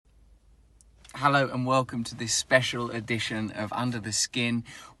Hello and welcome to this special edition of Under the Skin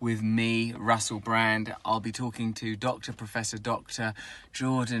with me, Russell Brand. I'll be talking to Professor Dr.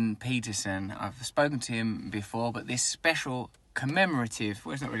 Jordan Peterson. I've spoken to him before, but this special commemorative,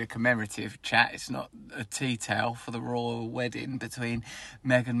 well, it's not really a commemorative chat, it's not a tea tale for the royal wedding between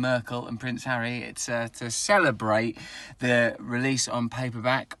Meghan Markle and Prince Harry. It's to celebrate the release on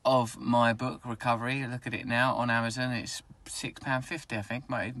paperback of my book, Recovery. Look at it now on Amazon. It's £6.50, I think,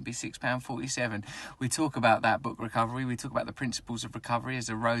 might even be £6.47. We talk about that book, Recovery. We talk about the principles of recovery as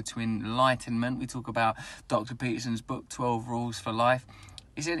a road to enlightenment. We talk about Dr. Peterson's book, 12 Rules for Life.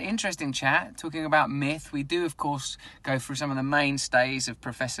 It's an interesting chat, talking about myth. We do, of course, go through some of the mainstays of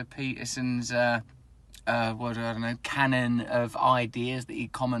Professor Peterson's canon of ideas that he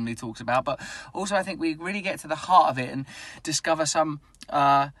commonly talks about. But also, I think we really get to the heart of it and discover some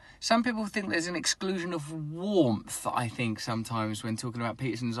people think there's an exclusion of warmth, I think, sometimes when talking about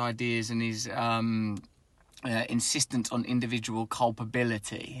Peterson's ideas and his insistence on individual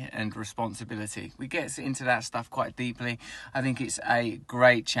culpability and responsibility. We get into that stuff quite deeply. I think it's a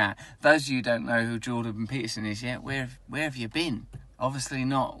great chat. Those of you who don't know who Jordan Peterson is yet, where have you been? Obviously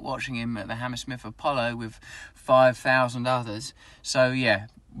not watching him at the Hammersmith Apollo with 5,000 others. So yeah,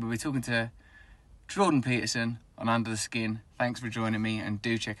 we're talking to Jordan Peterson on Under the Skin. Thanks for joining me, and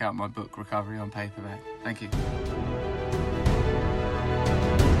do check out my book, Recovery, on paperback. Thank you.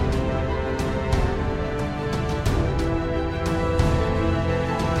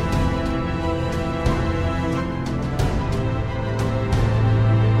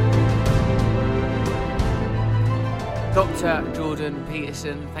 Dr. Jordan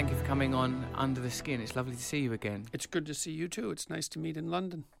Peterson, thank you for coming on Under the Skin. It's lovely to see you again. It's good to see you too. It's nice to meet in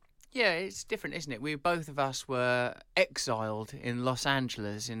London. Yeah, it's different, isn't it? Both of us were exiled in Los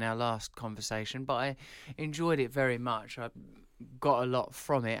Angeles in our last conversation, but I enjoyed it very much. I got a lot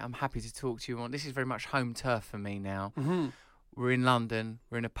from it. I'm happy to talk to you on. This is very much home turf for me now. Mm-hmm. We're in London.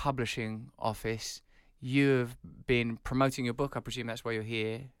 We're in a publishing office. You have been promoting your book. I presume that's why you're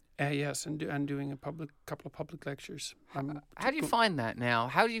here. Yes, and doing a couple of public lectures. How do you find that now?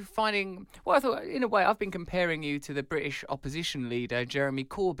 How are you finding... Well, I thought, in a way, I've been comparing you to the British opposition leader, Jeremy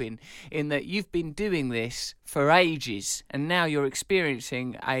Corbyn, in that you've been doing this for ages, and now you're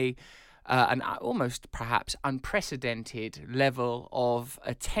experiencing an almost perhaps unprecedented level of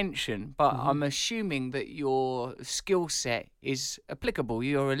attention. But I'm assuming that your skill set is applicable.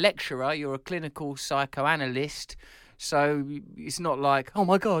 You're a lecturer, you're a clinical psychoanalyst, so it's not like, oh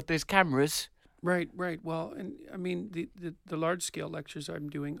my God, there's cameras. Right. Well, and I mean, the large-scale lectures I'm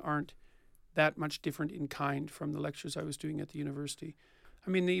doing aren't that much different in kind from the lectures I was doing at the university. I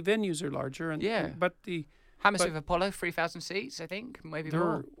mean, the venues are larger, but the Hammersmith Apollo, 3,000 seats, I think, maybe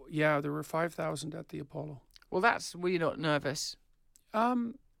more. There were 5,000 at the Apollo. Well, were you not nervous?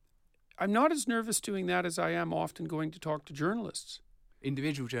 I'm not as nervous doing that as I am often going to talk to journalists.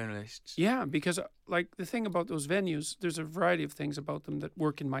 Individual journalists. Yeah, because like the thing about those venues, there's a variety of things about them that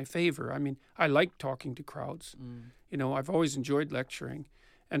work in my favor. I mean, I like talking to crowds. You know, I've always enjoyed lecturing.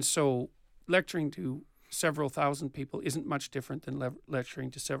 And so lecturing to several thousand people isn't much different than lecturing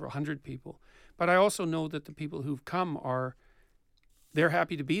to several hundred people. But I also know that the people who've come they're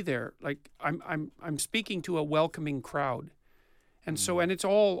happy to be there. Like I'm speaking to a welcoming crowd. And so, and it's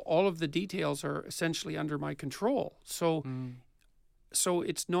all of the details are essentially under my control. So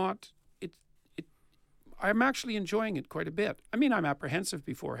it's not, I'm actually enjoying it quite a bit. I mean, I'm apprehensive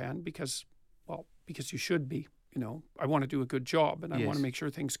beforehand because you should be, you know. I want to do a good job, and I want to make sure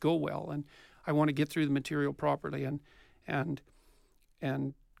things go well, and I want to get through the material properly and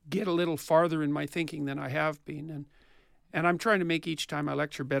get a little farther in my thinking than I have been. And I'm trying to make each time I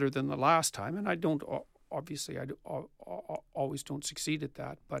lecture better than the last time, and I don't, obviously, I always don't succeed at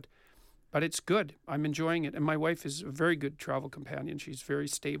that, but it's good. I'm enjoying it. And my wife is a very good travel companion. She's very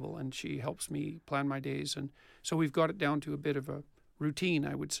stable, and she helps me plan my days. And so we've got it down to a bit of a routine,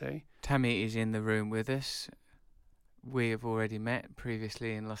 I would say. Tammy is in the room with us. We have already met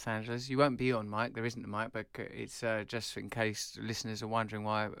previously in Los Angeles. You won't be on mic. There isn't a mic, but it's just in case listeners are wondering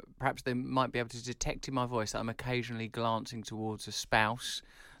why. Perhaps they might be able to detect in my voice that I'm occasionally glancing towards a spouse.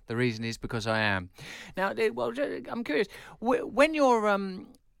 The reason is because I am. Now, well, I'm curious. When you're...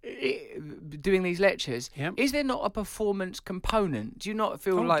 doing these lectures, is there not a performance component? Do you not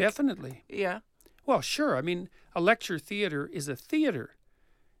feel like... definitely. Yeah. Well, sure. I mean, a lecture theatre is a theatre,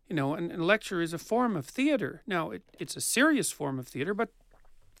 you know, and a lecture is a form of theatre. Now, it's a serious form of theatre, but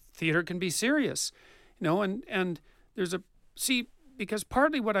theatre can be serious, you know, and there's because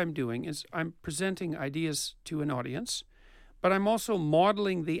partly what I'm doing is I'm presenting ideas to an audience, but I'm also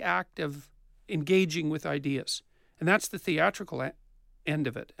modeling the act of engaging with ideas. And that's the theatrical end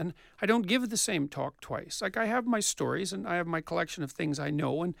of it. And I don't give the same talk twice. Like, I have my stories and I have my collection of things I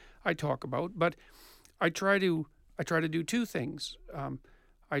know and I talk about, but I try to do two things.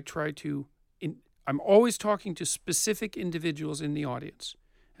 I'm always talking to specific individuals in the audience.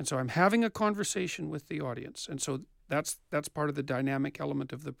 And so I'm having a conversation with the audience. And so that's part of the dynamic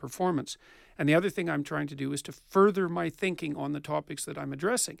element of the performance. And the other thing I'm trying to do is to further my thinking on the topics that I'm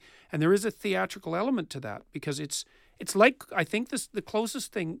addressing. And there is a theatrical element to that, because it's like, I think the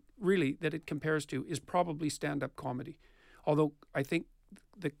closest thing really that it compares to is probably stand-up comedy. Although I think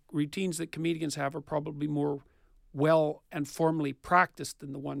the routines that comedians have are probably more well and formally practiced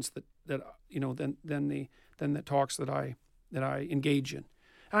than the ones that than the talks that I engage in.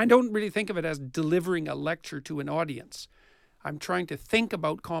 And I don't really think of it as delivering a lecture to an audience. I'm trying to think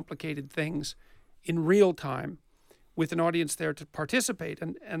about complicated things in real time with an audience there to participate,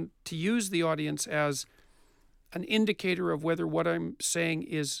 and to use the audience as an indicator of whether what I'm saying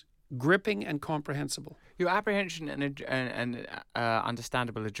is gripping and comprehensible. Your apprehension and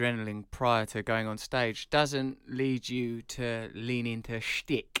understandable adrenaline prior to going on stage doesn't lead you to lean into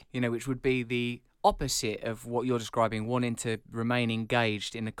shtick, which would be the opposite of what you're describing, wanting to remain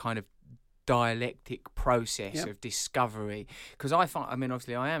engaged in a kind of dialectic process of discovery. Because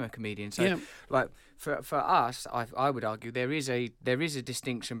obviously I am a comedian, so like for us, I would argue there is a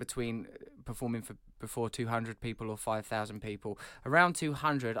distinction between performing before 200 people or 5,000 people. Around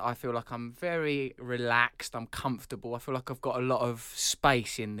 200, I feel like I'm very relaxed, I'm comfortable, I feel like I've got a lot of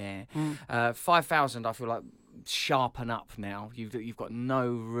space in there. 5,000, I feel like sharpen up now. You've got no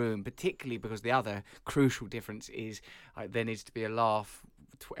room, particularly because the other crucial difference is there needs to be a laugh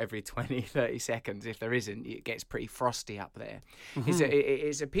every 20-30 seconds. If there isn't, it gets pretty frosty up there.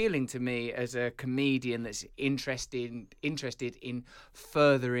 It's appealing to me as a comedian that's interested in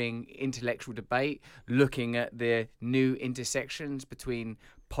furthering intellectual debate, looking at the new intersections between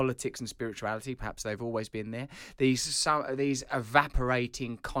politics and spirituality. Perhaps they've always been there. These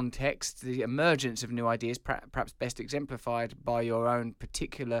evaporating contexts, the emergence of new ideas, perhaps best exemplified by your own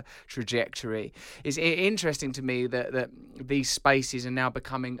particular trajectory. It's interesting to me that these spaces are now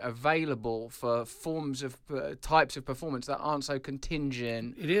becoming available for forms of types of performance that aren't so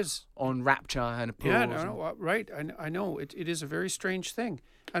contingent. It is on rapture and applause. Yeah, no, right. I know it is a very strange thing,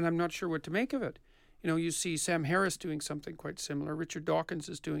 and I'm not sure what to make of it. You see Sam Harris doing something quite similar. Richard Dawkins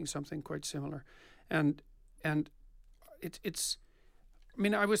is doing something quite similar, and it's. I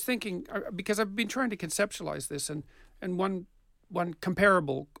mean, I was thinking, because I've been trying to conceptualize this, and one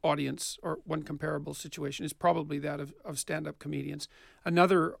comparable audience or one comparable situation is probably that of stand-up comedians.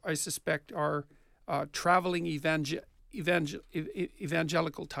 Another, I suspect, are traveling evangelical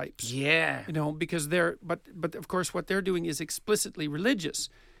types. Yeah. Because they're but of course what they're doing is explicitly religious.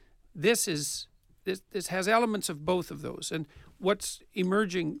 This has elements of both of those. And what's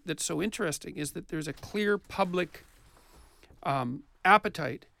emerging that's so interesting is that there's a clear public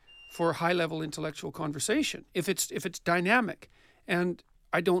appetite for high-level intellectual conversation if it's dynamic. And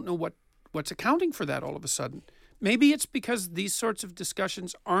I don't know what's accounting for that all of a sudden. Maybe it's because these sorts of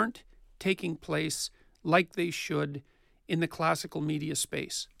discussions aren't taking place like they should in the classical media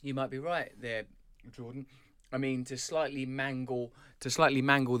space. You might be right there, Jordan. I mean, to slightly mangle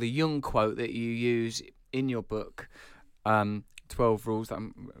the Jung quote that you use in your book, 12 Rules, that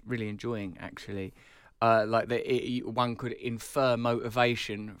I'm really enjoying, actually. Like that, one could infer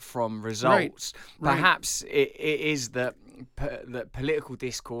motivation from results. Right. Perhaps it is that political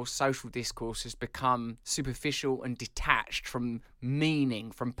discourse, social discourse, has become superficial and detached from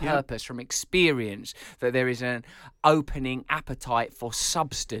meaning, from purpose, from experience. That there is an opening appetite for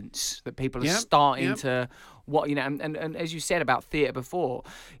substance. That people are starting to and as you said about theatre before,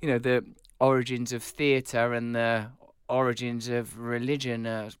 the origins of theatre and the origins of religion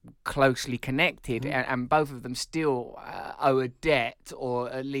are closely connected, and both of them still owe a debt, or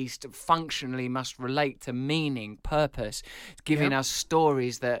at least functionally must relate to meaning, purpose, giving us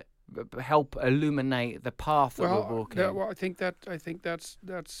stories that help illuminate the path that we're walking. I think that's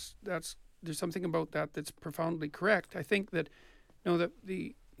there's something about that that's profoundly correct. I think that that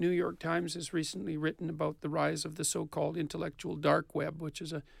the New York Times has recently written about the rise of the so-called intellectual dark web, which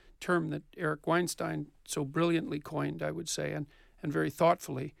is a term that Eric Weinstein so brilliantly coined, I would say, and very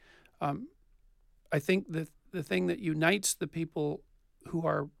thoughtfully. I think the thing that unites the people who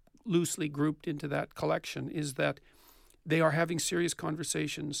are loosely grouped into that collection is that they are having serious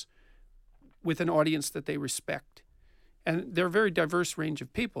conversations with an audience that they respect. And they're a very diverse range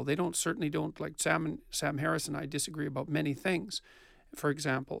of people. They certainly don't, like Sam Harris and I disagree about many things, for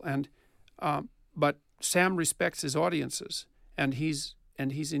example. But Sam respects his audiences, and he's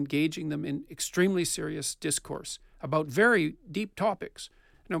engaging them in extremely serious discourse about very deep topics,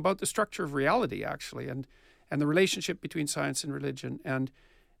 about the structure of reality, actually, and the relationship between science and religion, and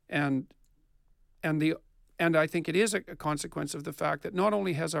I think it is a consequence of the fact that not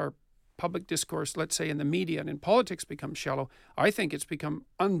only has our public discourse, let's say in the media and in politics, become shallow, I think it's become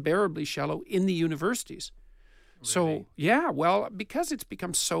unbearably shallow in the universities. Really? So, yeah, well, because it's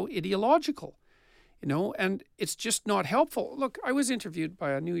become so ideological, and it's just not helpful. Look, I was interviewed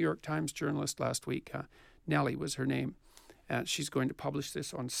by a New York Times journalist last week. Nellie was her name. And she's going to publish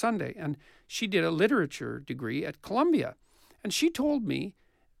this on Sunday. And she did a literature degree at Columbia. And she told me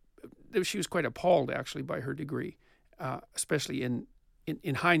that she was quite appalled, actually, by her degree, especially in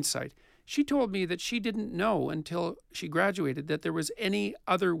hindsight. She told me that she didn't know until she graduated that there was any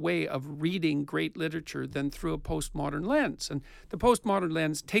other way of reading great literature than through a postmodern lens. And the postmodern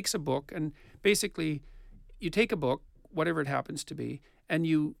lens takes a book, and basically you take a book, whatever it happens to be, and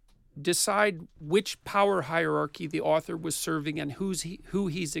you decide which power hierarchy the author was serving and who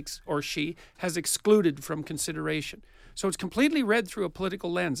or she has excluded from consideration. So it's completely read through a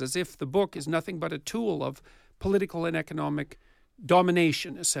political lens, as if the book is nothing but a tool of political and economic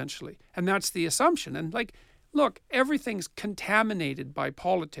domination, essentially. And that's the assumption. And look, everything's contaminated by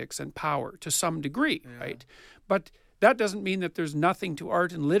politics and power to some degree, right? But that doesn't mean that there's nothing to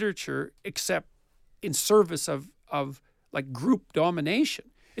art and literature except in service of group domination.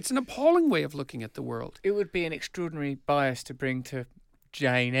 It's an appalling way of looking at the world. It would be an extraordinary bias to bring to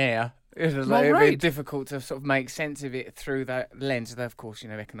Jane Eyre. It right. would be difficult to sort of make sense of it through that lens. Though, of course,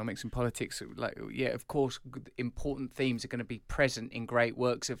 economics and politics, of course, important themes are going to be present in great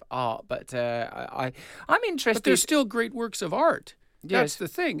works of art. But I'm interested. But there's still great works of art. Yes. That's the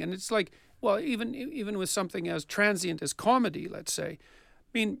thing. And it's even with something as transient as comedy, let's say. I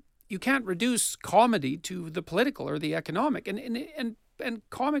mean, you can't reduce comedy to the political or the economic. And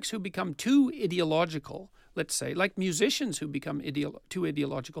comics who become too ideological, let's say, like musicians who become too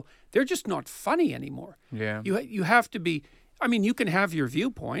ideological, they're just not funny anymore. Yeah. You have to be, you can have your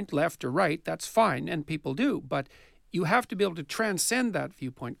viewpoint, left or right, that's fine, and people do, but you have to be able to transcend that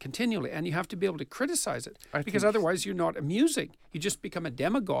viewpoint continually, and you have to be able to criticize it, because otherwise you're not amusing. You just become a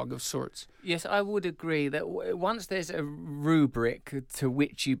demagogue of sorts. Yes, I would agree that once there's a rubric to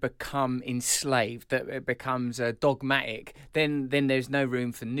which you become enslaved, that it becomes dogmatic, then there's no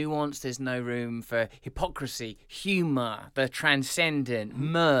room for nuance, there's no room for hypocrisy, humour, the transcendent,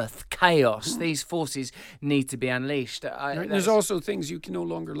 mirth, chaos. These forces need to be unleashed. There's also things you can no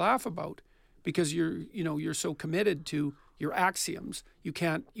longer laugh about, because you're so committed to your axioms,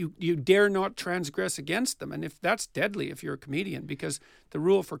 you dare not transgress against them. And if that's deadly, if you're a comedian, because the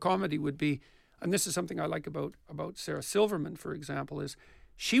rule for comedy would be, and this is something I like about Sarah Silverman, for example, is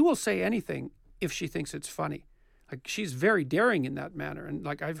she will say anything if she thinks it's funny. She's very daring in that manner. And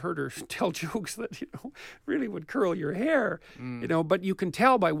I've heard her tell jokes that, really would curl your hair, but you can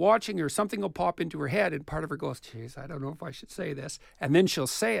tell by watching her, something will pop into her head and part of her goes, geez, I don't know if I should say this. And then she'll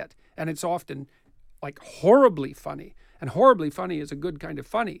say it. And it's often horribly funny. And horribly funny is a good kind of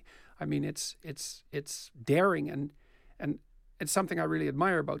funny. It's daring, and it's something I really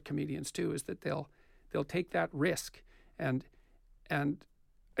admire about comedians too, is that they'll take that risk. And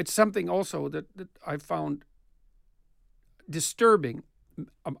it's something also that I've found disturbing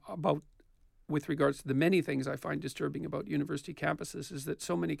about, with regards to the many things I find disturbing about university campuses, is that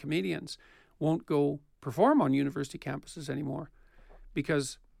so many comedians won't go perform on university campuses anymore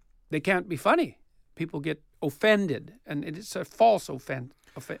because they can't be funny. People get offended, and it's a false offended.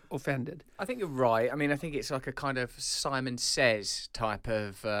 I think you're right. I think it's like a kind of Simon Says type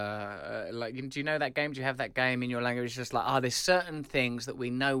of do you know that game? Do you have that game in your language? It's just there's certain things that we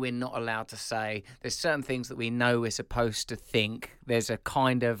know we're not allowed to say. There's certain things that we know we're supposed to think. There's a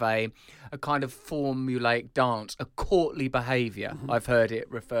kind of formulaic dance, a courtly behaviour. I've heard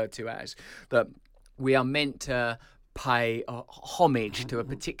it referred to as that we are meant to pay homage to a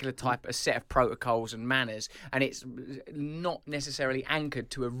particular type, a set of protocols and manners, and it's not necessarily anchored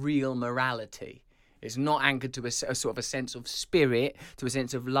to a real morality. It's not anchored to a sort of a sense of spirit, to a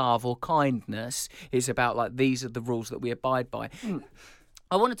sense of love or kindness. It's about these are the rules that we abide by.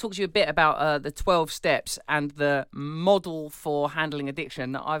 I want to talk to you a bit about the 12 steps and the model for handling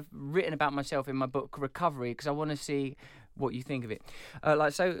addiction that I've written about myself in my book Recovery, because I want to see what you think of it.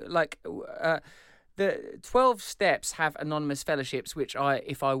 the 12 steps have anonymous fellowships, which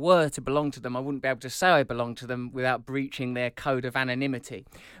if I were to belong to them, I wouldn't be able to say I belong to them without breaching their code of anonymity.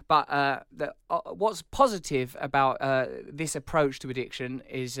 But what's positive about this approach to addiction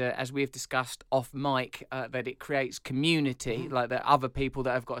is, as we've discussed off mic, that it creates community, like that other people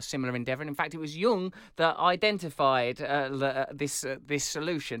that have got a similar endeavour. And in fact, it was Jung that identified this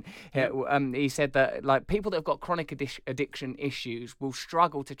solution. He said that like people that have got chronic addiction issues will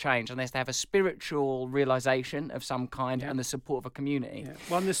struggle to change unless they have a spiritual realization of some kind and the support of a community. Yeah.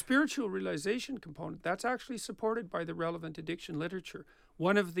 Well, and the spiritual realization component, that's actually supported by the relevant addiction literature.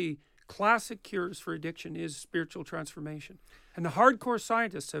 One of the classic cures for addiction is spiritual transformation. And the hardcore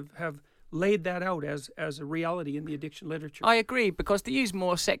scientists have laid that out as a reality in the addiction literature. I agree, because to use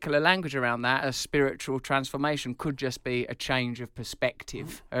more secular language around that, a spiritual transformation could just be a change of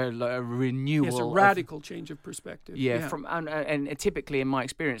perspective, a renewal. Yes, a radical change of perspective. Yeah. And typically in my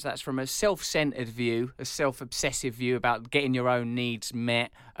experience, that's from a self-centered view, a self-obsessive view about getting your own needs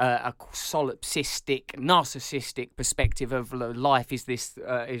met, a solipsistic, narcissistic perspective of life is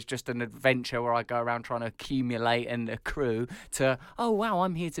just an adventure where I go around trying to accumulate and accrue, to, oh wow,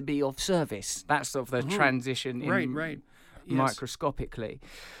 I'm here to be of service. That's sort of the transition in microscopically.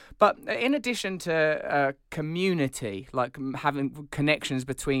 But in addition to community, like having connections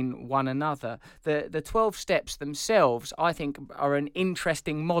between one another, the 12 steps themselves, I think, are an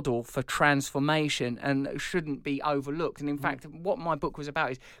interesting model for transformation and shouldn't be overlooked. And in fact, what my book was about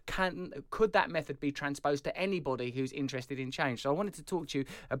is, could that method be transposed to anybody who's interested in change? So I wanted to talk to you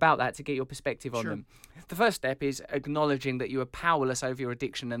about that to get your perspective on them. The first step is acknowledging that you are powerless over your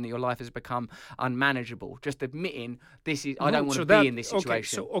addiction and that your life has become unmanageable. Just admitting I don't want to be in this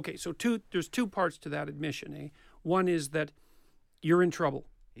situation. So there's two parts to that admission, eh? One is that you're in trouble.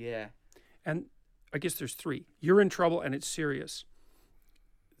 Yeah. And I guess there's three. You're in trouble and it's serious.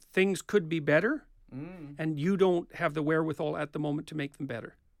 Things could be better, and you don't have the wherewithal at the moment to make them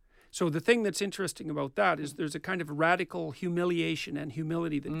better. So the thing that's interesting about that is there's a kind of radical humiliation and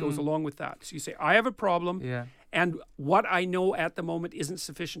humility that goes along with that. So you say, I have a problem, and what I know at the moment isn't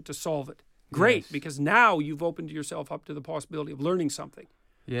sufficient to solve it. Great, because now you've opened yourself up to the possibility of learning something.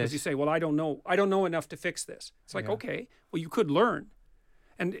 Because you say, well, I don't know enough to fix this. It's like, okay, well, you could learn.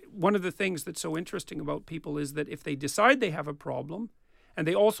 And one of the things that's so interesting about people is that if they decide they have a problem and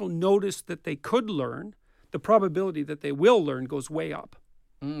they also notice that they could learn, the probability that they will learn goes way up.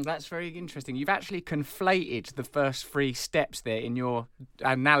 That's very interesting. You've actually conflated the first three steps there in your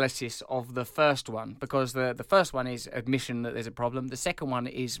analysis of the first one, because the first one is admission that there's a problem. The second one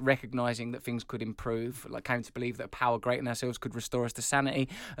is recognizing that things could improve, like came to believe that a power greater than ourselves could restore us to sanity.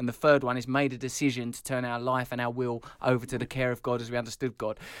 And the third one is made a decision to turn our life and our will over to the care of God as we understood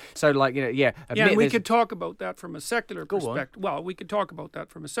God. So, like, and we could talk about that from a secular perspective. Well, we could talk about that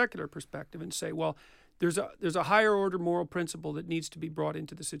from a secular perspective and say, well, there's a higher order moral principle that needs to be brought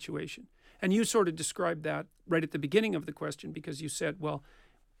into the situation. And you sort of described that right at the beginning of the question, because you said, well,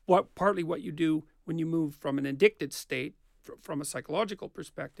 partly what you do when you move from an addicted state, from a psychological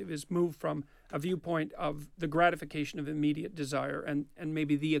perspective, is move from a viewpoint of the gratification of immediate desire and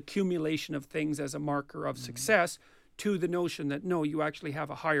maybe the accumulation of things as a marker of success, to the notion that, no, you actually have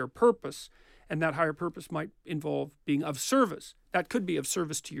a higher purpose. And that higher purpose might involve being of service. That could be of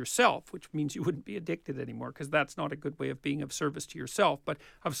service to yourself, which means you wouldn't be addicted anymore, because that's not a good way of being of service to yourself, but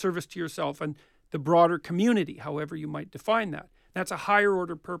of service to yourself and the broader community, however you might define that. That's a higher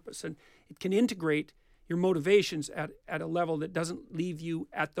order purpose, and it can integrate your motivations at a level that doesn't leave you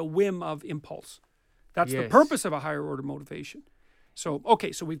at the whim of impulse. That's the purpose of a higher order motivation. So,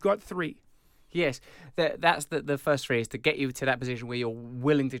 okay, so we've got three. Yes, that's the first three, is to get you to that position where you're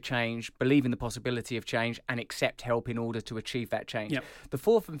willing to change, believe in the possibility of change, and accept help in order to achieve that change. Yep. The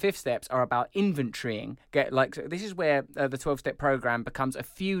fourth and fifth steps are about inventorying. This is where the 12-step program becomes a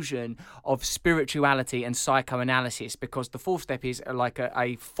fusion of spirituality and psychoanalysis, because the fourth step is like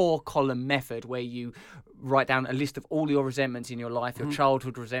a 4-column method where you write down a list of all your resentments in your life, your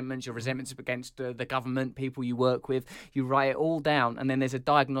childhood resentments, your resentments against the government, people you work with. You write it all down, and then there's a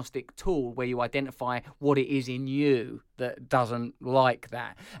diagnostic tool where you identify what it is in you that doesn't like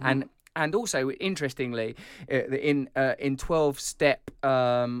that. And also, interestingly, in 12-step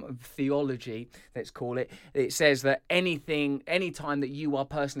theology, let's call it, it says that any time that you are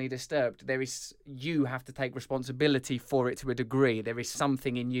personally disturbed, you have to take responsibility for it to a degree. There is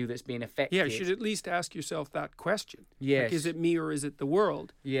something in you that's being affected. Yeah, you should at least ask yourself that question. Yes. Like, is it me or is it the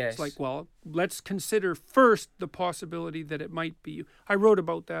world? Yes. It's like, well, let's consider first the possibility that it might be you. I wrote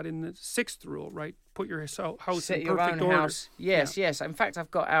about that in the 6th rule, right? Put your house Set in your perfect own order. house. Yes. In fact,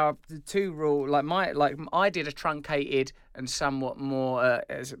 I've got our 2 rule. Like I did a truncated and somewhat more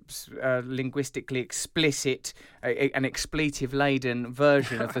linguistically explicit, an expletive-laden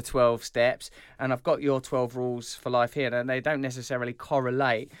version of the 12 steps. And I've got your 12 rules for life here, and they don't necessarily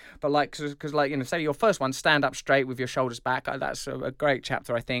correlate. But because say your first one, stand up straight with your shoulders back. That's a great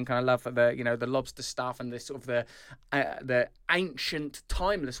chapter, I think. And I love the lobster stuff and the sort of the ancient,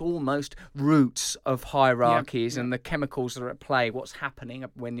 timeless, almost roots of hierarchies and the chemicals that are at play. What's happening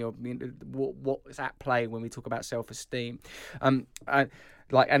when what is at play when we talk about self-esteem? The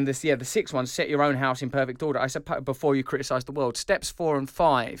sixth one, set your own house in perfect order. I suppose before you criticise the world. Steps 4 and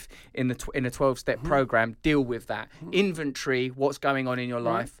 5 in a 12-step program deal with that. Inventory what's going on in your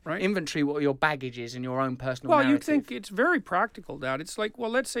life. Right. Inventory what your baggage is and your own personal Well, narrative. you think it's very practical, Dad. It's like, well,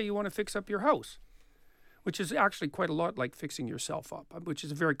 let's say you want to fix up your house, which is actually quite a lot like fixing yourself up, which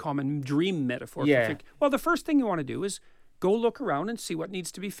is a very common dream metaphor. Yeah. Well, the first thing you want to do is go look around and see what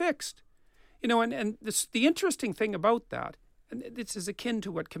needs to be fixed. And the interesting thing about that, and this is akin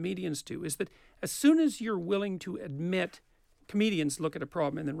to what comedians do, is that as soon as you're willing to admit, comedians look at a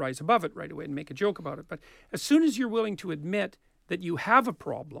problem and then rise above it right away and make a joke about it, but as soon as you're willing to admit that you have a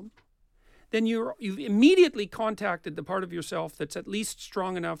problem, then you've immediately contacted the part of yourself that's at least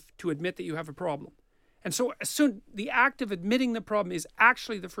strong enough to admit that you have a problem. And so the act of admitting the problem is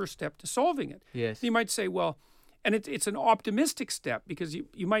actually the first step to solving it. Yes. You might say, well, and it's an optimistic step, because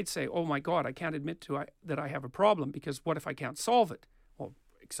you might say, oh my God, I can't admit that I have a problem, because what if I can't solve it? Well,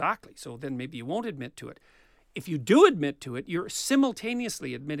 exactly. So then maybe you won't admit to it. If you do admit to it, you're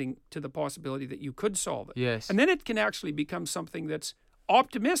simultaneously admitting to the possibility that you could solve it. Yes. And then it can actually become something that's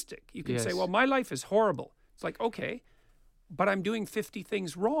optimistic. You can say, well, my life is horrible. It's like, okay, but I'm doing 50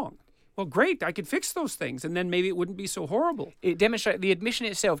 things wrong. Well, great, I could fix those things, and then maybe it wouldn't be so horrible. The admission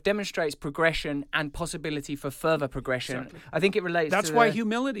itself demonstrates progression and possibility for further progression. Exactly. I think it relates That's why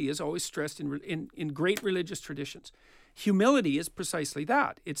humility is always stressed in great religious traditions. Humility is precisely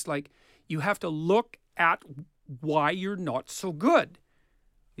that. It's like you have to look at why you're not so good.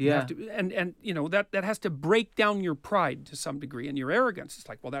 Yeah. That has to break down your pride to some degree and your arrogance. It's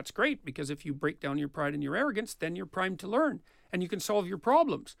like, well, that's great, because if you break down your pride and your arrogance, then you're primed to learn and you can solve your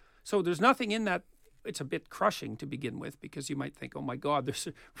problems. So there's nothing in that. It's a bit crushing to begin with, because you might think, oh my God, there's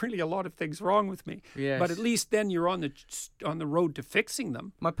really a lot of things wrong with me. Yes. But at least then you're on the road to fixing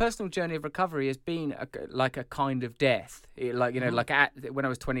them. My personal journey of recovery has been like a kind of death. When I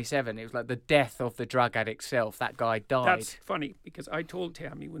was 27, it was like the death of the drug addict self. That guy died. That's funny, because I told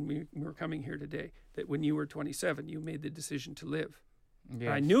Tammy when we were coming here today that when you were 27, you made the decision to live. Yes.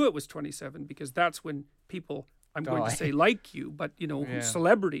 I knew it was 27 because that's when people, I'm going to say like you, but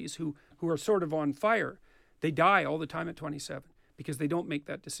celebrities who are sort of on fire, they die all the time at 27 because they don't make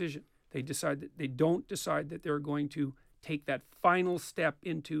that decision. They don't decide that they're going to take that final step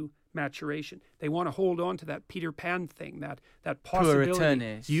into maturation. They want to hold on to that Peter Pan thing, that possibility. Puer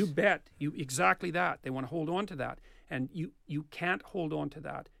aeternis. You bet. Exactly that. They want to hold on to that. And you can't hold on to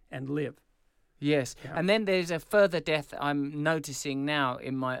that and live. Yes, Yeah. and then there's a further death I'm noticing now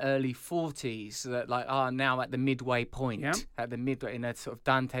in my early 40s that now at the midway point, at the midway, in a sort of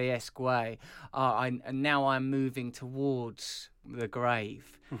Dante-esque way, and now I'm moving towards the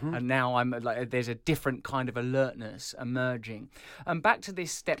grave, and now I'm like there's a different kind of alertness emerging. And back to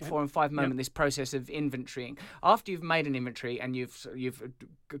this step 4 and 5 moment, this process of inventorying. After you've made an inventory and you've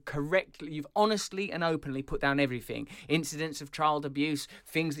honestly and openly put down everything, incidents of child abuse,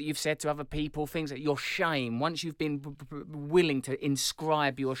 things that you've said to other people, things that your shame. Once you've been willing to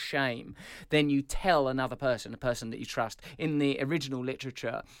inscribe your shame, then you tell another person, a person that you trust. In the original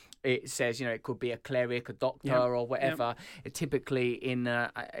literature, it says, it could be a cleric, a doctor, or whatever. Typically in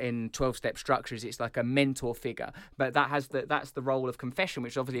 12-step structures, it's like a mentor figure. But that's the role of confession,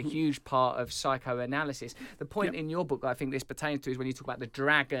 which is obviously a huge part of psychoanalysis. The point in your book that I think this pertains to is when you talk about the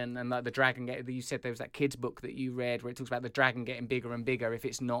dragon, and like the dragon you said there was that kid's book that you read where it talks about the dragon getting bigger and bigger if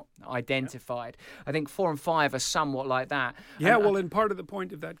it's not identified. I think 4 and 5 are somewhat like that. And part of the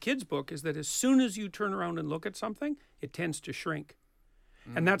point of that kid's book is that as soon as you turn around and look at something, it tends to shrink.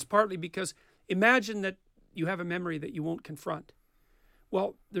 And that's partly because imagine that you have a memory that you won't confront.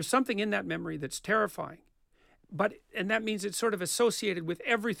 Well, there's something in that memory that's terrifying. And that means it's sort of associated with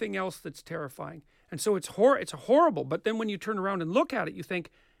everything else that's terrifying. And so it's horrible. But then when you turn around and look at it, you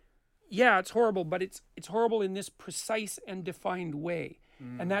think, yeah, it's horrible, but it's horrible in this precise and defined way.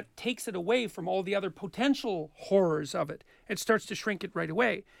 And that takes it away from all the other potential horrors of it. It starts to shrink it right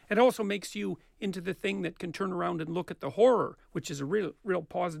away. It also makes you into the thing that can turn around and look at the horror, which is a real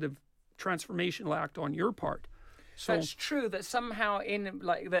positive transformational act on your part. So it's true that somehow in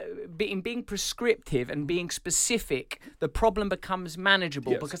being prescriptive and being specific, the problem becomes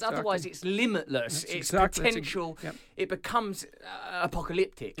manageable, Yes, because exactly. otherwise it's limitless. That's It's exactly- potential. yep. It becomes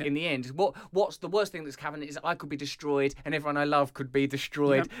apocalyptic in the end. What's the worst thing that's happened is I could be destroyed, and everyone I love could be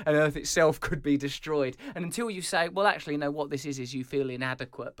destroyed, and Earth itself could be destroyed. And until you say, well, actually, no, what this is you feel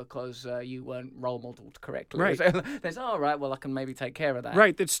inadequate because you weren't role modelled correctly. Right. So there's, right, well, I can maybe take care of that.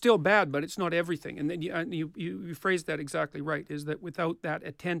 right, that's still bad, but it's not everything. And then you phrased that exactly right. Is that without that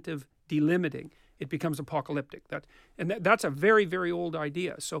attentive delimiting, it becomes apocalyptic. That's a very, very old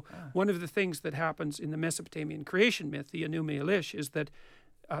idea. So one of the things that happens in the Mesopotamian creation myth, the Enuma Elish, is that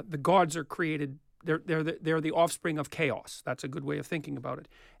the gods are created. They're the offspring of chaos. That's a good way of thinking about it.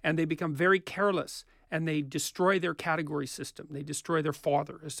 And they become very careless, and they destroy their category system. They destroy their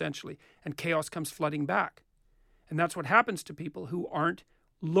father, essentially, and chaos comes flooding back. And that's what happens to people who aren't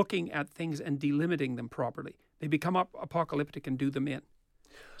looking at things and delimiting them properly. They become apocalyptic and do them in.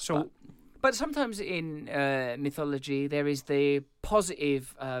 So. But sometimes in mythology, there is the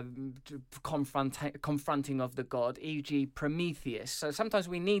positive confronting of the god, e.g. Prometheus. So sometimes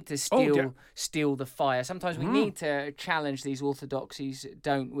we need to steal the fire. Sometimes we need to challenge these orthodoxies,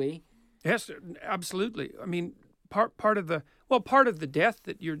 don't we? Yes, absolutely. I mean, part of the death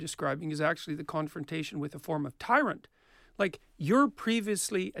that you're describing is actually the confrontation with a form of tyrant. Like, your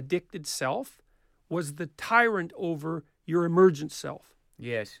previously addicted self was the tyrant over your emergent self.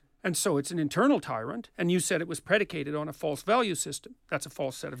 Yes. And so it's an internal tyrant, and you said it was predicated on a false value system. That's a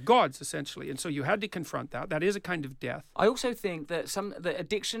false set of gods, essentially. And so you had to confront that. That is a kind of death. I also think that the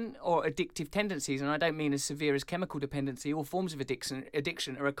addiction or addictive tendencies, and I don't mean as severe as chemical dependency, all forms of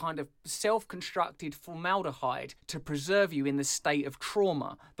addiction are a kind of self-constructed formaldehyde to preserve you in the state of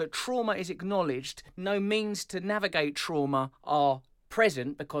trauma. That trauma is acknowledged. No means to navigate trauma are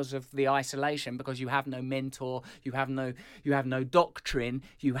present because of the isolation, because you have no mentor, you have no doctrine,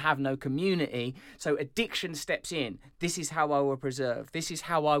 you have no community. So addiction steps in. This is how I will preserve. This is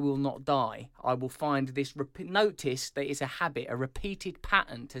how I will not die. I will find this notice that it's a habit, a repeated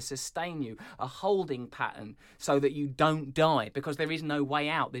pattern to sustain you, a holding pattern so that you don't die, because there is no way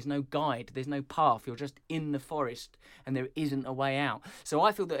out. There's no guide. There's no path. You're just in the forest and there isn't a way out. So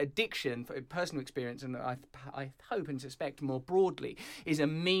I feel that addiction, for personal experience, and I hope and suspect more broadly, is a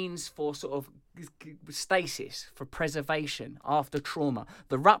means for sort of stasis, for preservation after trauma.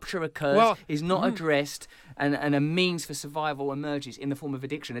 The rupture occurs, is not addressed, and a means for survival emerges in the form of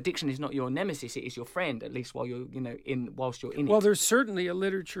addiction. Addiction is not your nemesis; it is your friend, at least while you're, whilst you're in it. Well, there's certainly a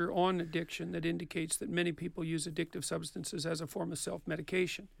literature on addiction that indicates that many people use addictive substances as a form of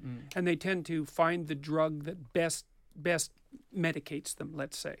self-medication, and they tend to find the drug that best medicates them,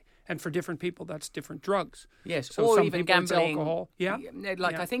 let's say. And for different people, that's different drugs. Yes, so or some even people, it's gambling. alcohol. Yeah.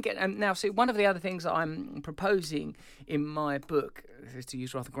 I think, and now, see, one of the other things that I'm proposing in my book, to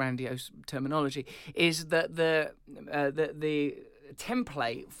use rather grandiose terminology, is that the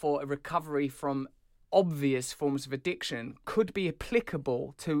template for a recovery from obvious forms of addiction could be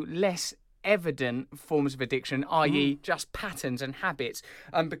applicable to less evident forms of addiction, i.e., just patterns and habits,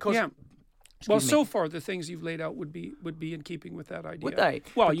 because. Yeah. Well, so far the things you've laid out would be in keeping with that idea. Would they?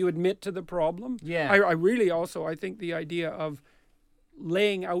 Well, you admit to the problem. Yeah. I really also, I think the idea of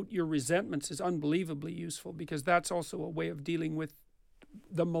laying out your resentments is unbelievably useful, because that's also a way of dealing with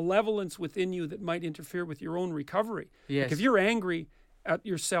the malevolence within you that might interfere with your own recovery. Yes. Like, if you're angry at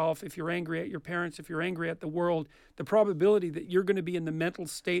yourself, if you're angry at your parents, if you're angry at the world, the probability that you're going to be in the mental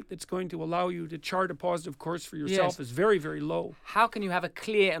state that's going to allow you to chart a positive course for yourself is very, very low. How can you have a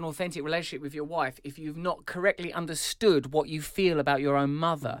clear and authentic relationship with your wife if you've not correctly understood what you feel about your own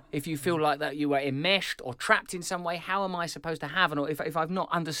mother? If you feel like that you are enmeshed or trapped in some way, how am I supposed to have, and if I've not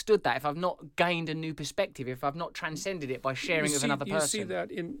understood that, if I've not gained a new perspective, if I've not transcended it by sharing with another person? You see that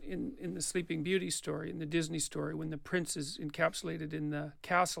in the Sleeping Beauty story, in the Disney story, when the prince is encapsulated in the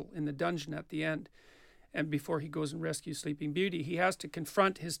castle, in the dungeon at the end. And before he goes and rescues Sleeping Beauty, he has to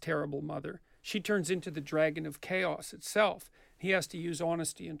confront his terrible mother. She turns into the dragon of chaos itself. He has to use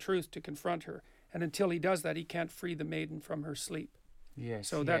honesty and truth to confront her. And until he does that, he can't free the maiden from her sleep. Yes.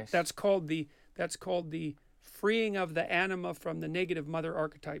 So that's called the freeing of the anima from the negative mother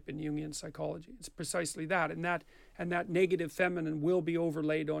archetype in Jungian psychology. It's precisely that. And that negative feminine will be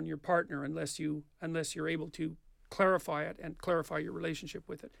overlaid on your partner unless you're able to clarify it and clarify your relationship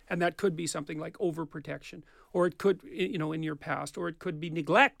with it. And that could be something like overprotection or it could, in your past, or it could be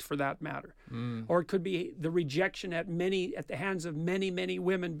neglect for that matter, or it could be the rejection at the hands of many, many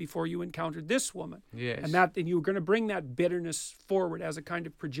women before you encountered this woman. Yes. And you're going to bring that bitterness forward as a kind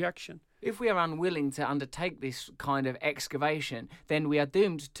of projection. If we are unwilling to undertake this kind of excavation, then we are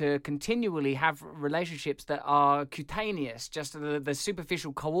doomed to continually have relationships that are cutaneous. Just the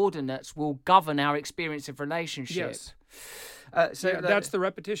superficial coordinates will govern our experience of relationship. Yes. That's the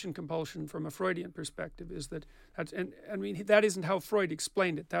repetition compulsion from a Freudian perspective. That isn't how Freud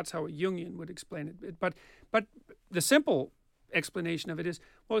explained it. That's how a Jungian would explain it. But the simple explanation of it is,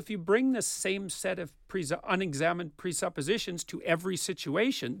 well, if you bring the same set of unexamined presuppositions to every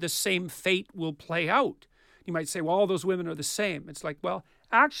situation, the same fate will play out. You might say, well, all those women are the same. It's like, well,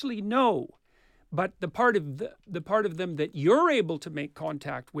 actually, no. But the part of them that you're able to make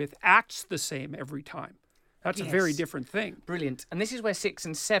contact with acts the same every time. That's a very different thing. Brilliant. And this is where 6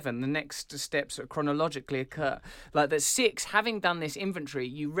 and 7, the next steps chronologically occur. Like that 6, having done this inventory,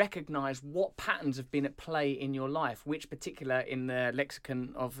 you recognise what patterns have been at play in your life, which particular, in the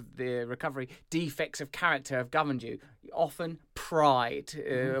lexicon of the recovery, defects of character have governed you. Often pride,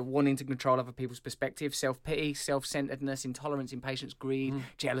 wanting to control other people's perspective, self-pity, self-centeredness, intolerance, impatience, greed,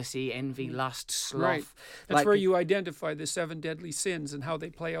 jealousy, envy, lust, sloth. Right. That's where you identify the 7 deadly sins and how they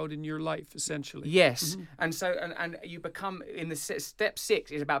play out in your life, essentially. Yes. And so, and you become, in the step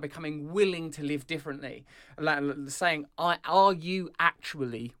 6 is about becoming willing to live differently. Like saying, are you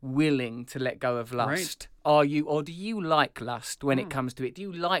actually willing to let go of lust? Right. Are you, or do you like lust when it comes to it? Do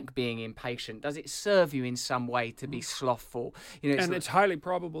you like being impatient? Does it serve you in some way to be slothful? It's highly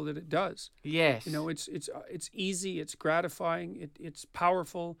probable that it does. Yes. It's easy, it's gratifying, it's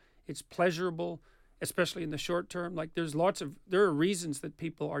powerful, it's pleasurable, especially in the short term. Like there are reasons that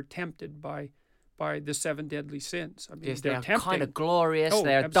people are tempted by the 7 deadly sins. I mean, yes, they're tempting. Kind of glorious.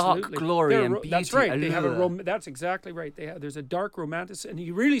 They're absolutely. Dark glory and beauty. That's right. Allure. They have that's exactly right. There's a dark romanticism, and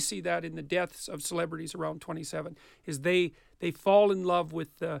you really see that in the deaths of celebrities around 27. Is they fall in love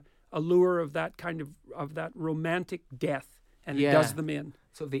with the allure of that kind of that romantic death, and it does them in.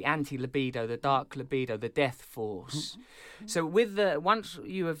 Sort of the anti-libido, the dark libido, the death force. So once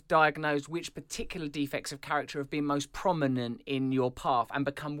you have diagnosed which particular defects of character have been most prominent in your path and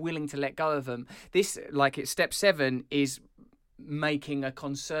become willing to let go of them, this, like it's step 7, is making a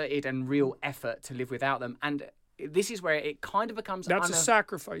concerted and real effort to live without them. And this is where it kind of becomes... That's a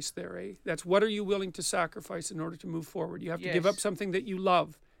sacrifice there, eh? That's what are you willing to sacrifice in order to move forward? You have to give up something that you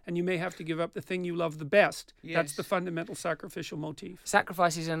love. And you may have to give up the thing you love the best. Yes. That's the fundamental sacrificial motif.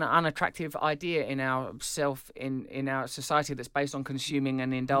 Sacrifice is an unattractive idea in our society that's based on consuming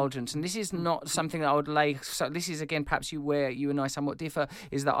and indulgence. And this is not something that I would lay... So this is, again, perhaps where you and I somewhat differ,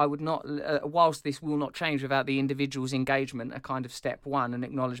 is that I would not... whilst this will not change without the individual's engagement, a kind of step 1, an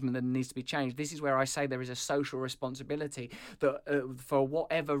acknowledgement that it needs to be changed, this is where I say there is a social responsibility that, for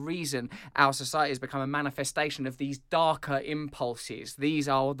whatever reason, our society has become a manifestation of these darker impulses. These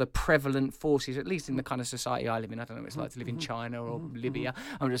are the prevalent forces, at least in the kind of society I live in. I don't know what it's like to live in China or Libya.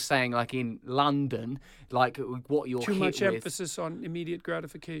 I'm just saying, like in London, like what you're too much emphasis on immediate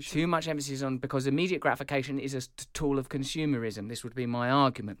gratification. Too much emphasis on, because immediate gratification is a tool of consumerism. This would be my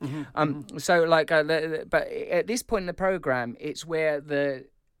argument. So, but at this point in the program, it's where the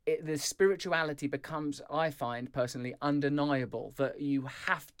spirituality becomes, I find personally, undeniable. That you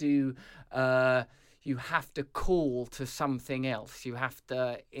have to call to something else. You have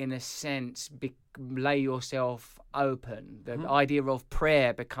to, in a sense, lay yourself open. The idea of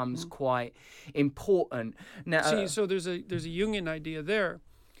prayer becomes quite important. Now, so there's a Jungian idea there.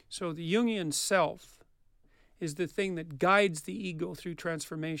 So the Jungian self is the thing that guides the ego through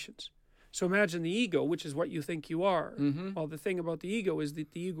transformations. So imagine the ego, which is what you think you are. Well, the thing about the ego is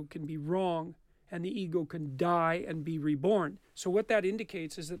that the ego can be wrong, and the ego can die and be reborn. So what that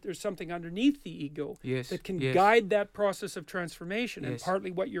indicates is that there's something underneath the ego that can guide that process of transformation. And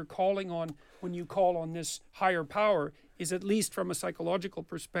partly what you're calling on when you call on this higher power is, at least from a psychological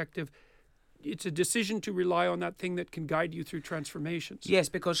perspective, it's a decision to rely on that thing that can guide you through transformations. Yes,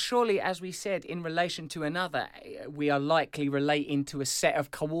 because surely, as we said, in relation to another, we are likely relating to a set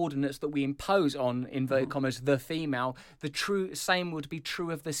of coordinates that we impose on, inverted commas, the female. The same would be true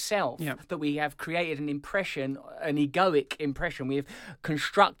of the self, that we have created an impression, an egoic impression. We have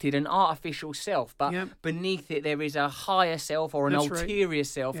constructed an artificial self, but beneath it there is a higher self or an ulterior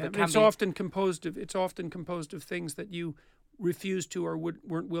self that can it's often composed of things that you refused to or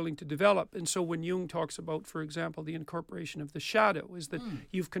weren't willing to develop. And so when Jung talks about, for example, the incorporation of the shadow, is that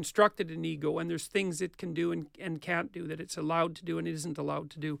you've constructed an ego and there's things it can do and can't do, that it's allowed to do and it isn't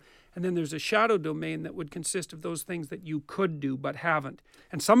allowed to do. And then there's a shadow domain that would consist of those things that you could do but haven't.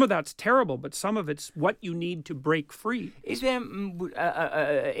 And some of that's terrible, but some of it's what you need to break free. Is there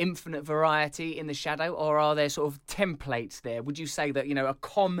infinite variety in the shadow, or are there sort of templates there? Would you say that, a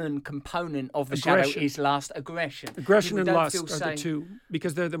common component of the shadow is lust, aggression? Aggression and lust are the two,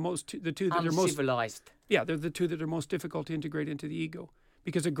 because they're the two that are most uncivilized. Yeah, they're the two that are most difficult to integrate into the ego,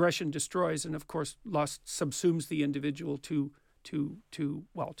 because aggression destroys, and of course lust subsumes the individual to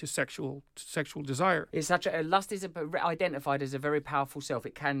sexual desire. It's lust is identified as a very powerful self.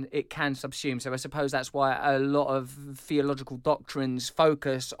 It can subsume. So I suppose that's why a lot of theological doctrines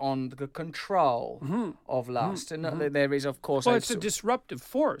focus on the control of lust. And there is, of course, it's a disruptive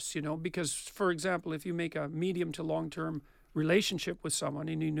force, because, for example, if you make a medium to long-term relationship with someone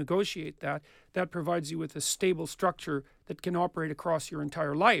and you negotiate that provides you with a stable structure that can operate across your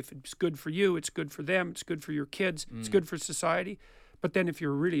entire life. It's good for you, it's good for them, it's good for your kids, it's good for society. But then if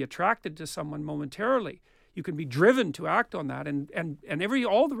you're really attracted to someone momentarily, you can be driven to act on that, and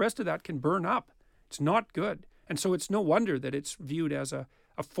all the rest of that can burn up. It's not good. And so it's no wonder that it's viewed as a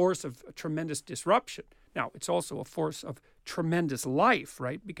force of tremendous disruption. Now, it's also a force of tremendous life,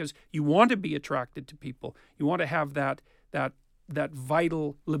 right? Because you want to be attracted to people. You want to have that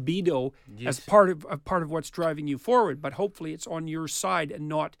vital libido as part of what's driving you forward, but hopefully it's on your side and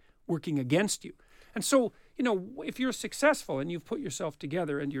not working against you. And so, if you're successful and you've put yourself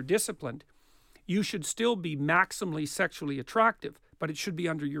together and you're disciplined, you should still be maximally sexually attractive, but it should be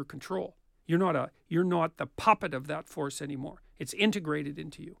under your control. You're not the puppet of that force anymore. It's integrated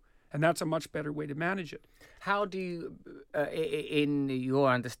into you. And that's a much better way to manage it. How do you, in your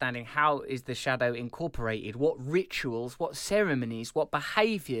understanding, how is the shadow incorporated? What rituals, what ceremonies, what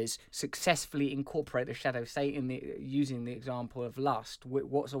behaviours successfully incorporate the shadow? Say, using the example of lust,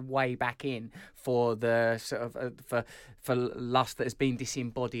 what's a way back in for the sort of for lust that has been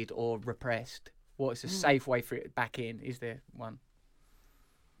disembodied or repressed? What is a safe way for it back in? Is there one?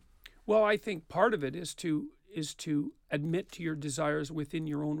 Well, I think part of it is to admit to your desires within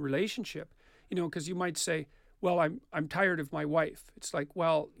your own relationship, because you might say, well, I'm tired of my wife. It's like,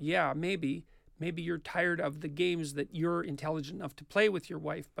 well, yeah, maybe you're tired of the games that you're intelligent enough to play with your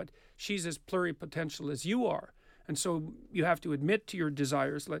wife, but she's as pluripotential as you are. And so you have to admit to your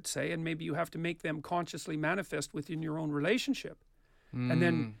desires, let's say, and maybe you have to make them consciously manifest within your own relationship. And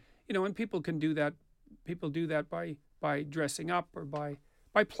then, and people can do that. People do that by dressing up or by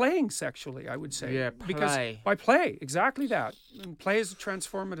playing sexually, I would say. Yeah, play. Because by play, exactly that. And play is a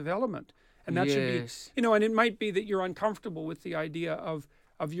transformative element. And that should be, and it might be that you're uncomfortable with the idea of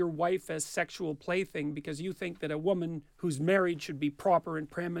your wife as sexual plaything because you think that a woman who's married should be proper and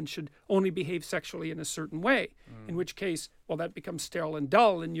prim and should only behave sexually in a certain way. In which case, well, that becomes sterile and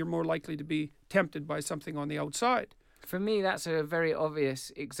dull, and you're more likely to be tempted by something on the outside. For me, that's a very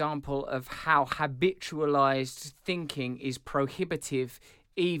obvious example of how habitualized thinking is prohibitive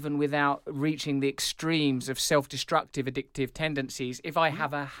even without reaching the extremes of self-destructive addictive tendencies. If I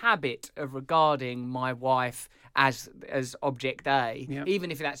have a habit of regarding my wife as object A,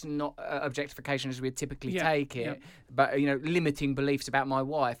 even if that's not objectification as we'd typically take it, but limiting beliefs about my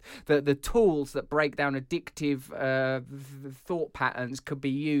wife, the tools that break down addictive thought patterns could be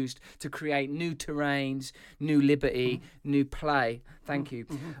used to create new terrains, new liberty, new play. Thank you.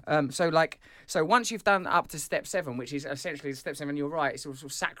 So once you've done up to step 7, which is essentially step 7, you're right, it's sort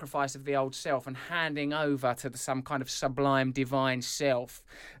of sacrifice of the old self and handing over to some kind of sublime divine self.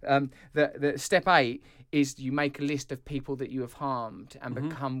 The step 8 is you make a list of people that you have harmed and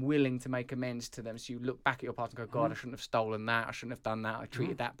become willing to make amends to them. So you look back at your past and go, God, I shouldn't have stolen that. I shouldn't have done that. I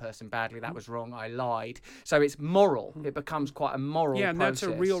treated that person badly. That was wrong. I lied. So it's moral. It becomes quite a moral process. Yeah, and that's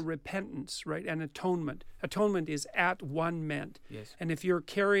a real repentance, right? And atonement. Atonement is at one meant. Yes. And if you're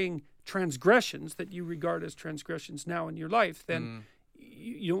carrying transgressions that you regard as transgressions now in your life, then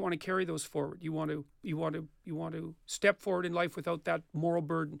you don't want to carry those forward. You want to step forward in life without that moral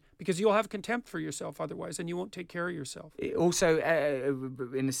burden, because you'll have contempt for yourself otherwise, and you won't take care of yourself. Also,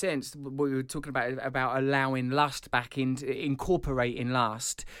 in a sense, what we were talking about allowing lust back in, incorporating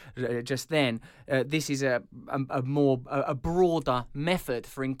lust. Just then, this is a broader method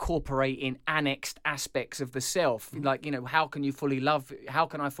for incorporating annexed aspects of the self. Like, how can I fully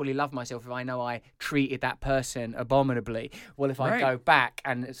love myself if I know I treated that person abominably? Well, if I go back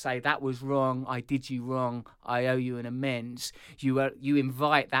and say that was wrong, I did you wrong, I owe you an amends. You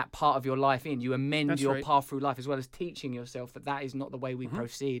invite that part of your life in. You amend your path through life, as well as teaching yourself that is not the way we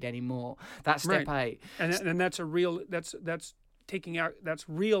proceed anymore. That's step 8. And that's a real that's taking out, that's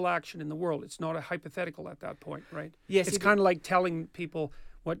real action in the world. It's not a hypothetical at that point, right? Yes, it's kind of like telling people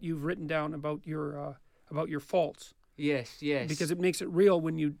what you've written down about your faults. Yes, yes. Because it makes it real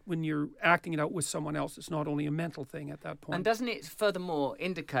when you're acting it out with someone else. It's not only a mental thing at that point. And doesn't it furthermore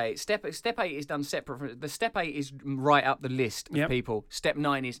indicate step 8 is done separate from the step 8 is right up the list of people. Step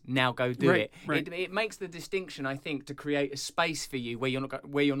 9 is now go do it. Right. It makes the distinction, I think, to create a space for you where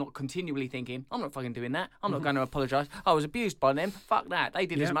you're not continually thinking, I'm not fucking doing that. I'm not going to apologise. I was abused by them. Fuck that. They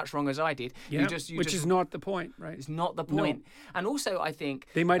did as much wrong as I did. Yeah. Which is not the point, right? It's not the point. No. And also, I think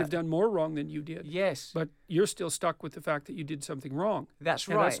they might have done more wrong than you did. Yes. But you're still stuck with the fact that you did something wrong. That's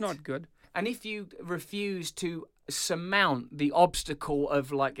and right. That's not good. And if you refuse to surmount the obstacle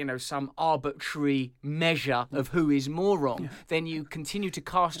of some arbitrary measure of who is more wrong, then you continue to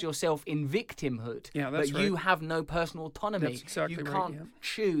cast yourself in victimhood. Yeah, that's but you have no personal autonomy. That's exactly you right. can't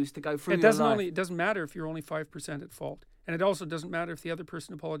choose to go through your life. It doesn't matter if you're only 5% at fault. And it also doesn't matter if the other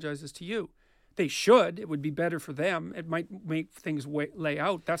person apologizes to you. They should. It would be better for them. It might make things lay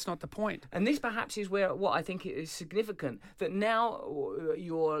out. That's not the point. And this perhaps is what I think is significant, that now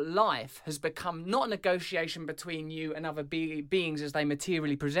your life has become not a negotiation between you and other beings as they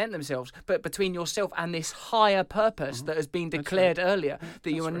materially present themselves, but between yourself and this higher purpose that has been declared earlier,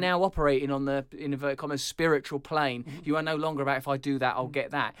 that you are now operating on the, in inverted commas, spiritual plane. You are no longer about, if I do that, I'll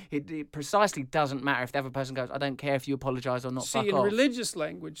get that. It precisely doesn't matter if the other person goes, I don't care if you apologise or not, fuck off. See, in religious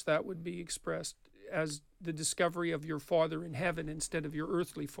language, that would be expressed as the discovery of your Father in heaven instead of your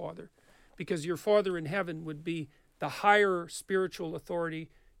earthly father, because your Father in heaven would be the higher spiritual authority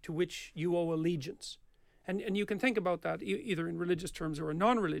to which you owe allegiance. And you can think about that either in religious terms or in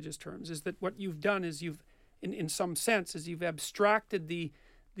non-religious terms, is that what you've done is you've, in some sense, is you've abstracted the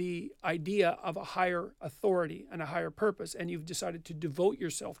idea of a higher authority and a higher purpose, and you've decided to devote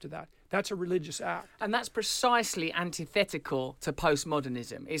yourself to that. That's a religious act. And that's precisely antithetical to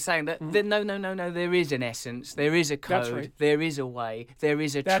postmodernism. It's saying that no, there is an essence, there is a code, there is a way, there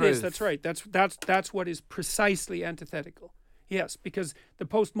is a truth. That's right. That's what is precisely antithetical. Yes, because the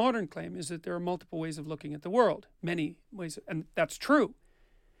postmodern claim is that there are multiple ways of looking at the world, many ways, and that's true.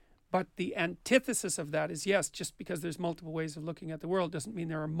 But the antithesis of that is, yes, just because there's multiple ways of looking at the world doesn't mean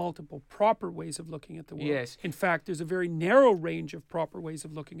there are multiple proper ways of looking at the world. Yes. In fact, there's a very narrow range of proper ways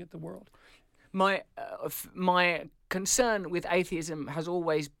of looking at the world. My concern with atheism has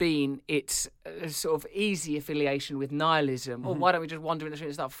always been its sort of easy affiliation with nihilism. Well, why don't we just wander in the street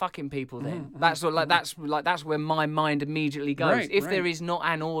and start fucking people then? That's where my mind immediately goes. If there is not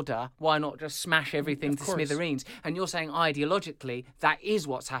an order, why not just smash everything to smithereens? And you're saying ideologically that is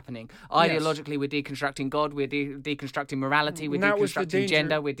what's happening. Ideologically, we're deconstructing God, we're deconstructing morality, we're deconstructing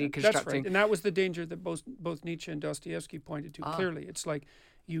gender, we're deconstructing. That's right. And that was the danger that both Nietzsche and Dostoevsky pointed to clearly. It's like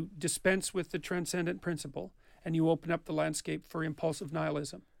you dispense with the transcendent principle and you open up the landscape for impulsive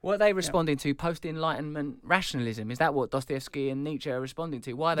nihilism. What are they responding to? Post-Enlightenment rationalism? Is that what Dostoevsky and Nietzsche are responding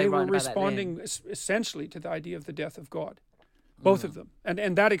to? Why are they writing about that? They were responding essentially to the idea of the death of God. Both of them.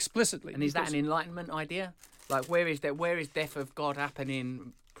 And that explicitly. And is that an Enlightenment idea? Like, where is death of God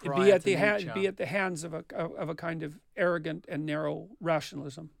happening? It'd be at the hands of a kind of arrogant and narrow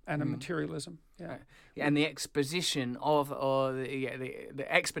rationalism and a materialism. Yeah. And the exposition of, the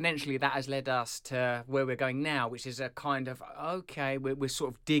exponentially that has led us to where we're going now, which is a kind of, okay, we're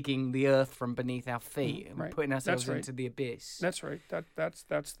sort of digging the earth from beneath our feet and putting ourselves into the abyss. That's right. That's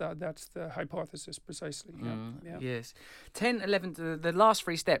the hypothesis precisely. Yeah. Yes. 10, 11, the last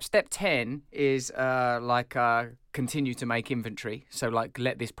 3 steps. Step 10 is continue to make inventory. So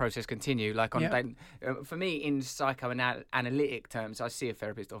let this process continue. For me, in psychoanalytic terms, I see a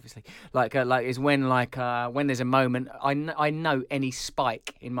therapist obviously. Is when there's a moment, I know any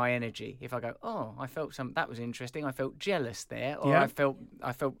spike in my energy. If I go, oh, I felt that was interesting. I felt jealous there, or I felt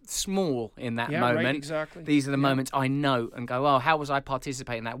small in that moment. Right, exactly. These are the moments I know and go, oh, how was I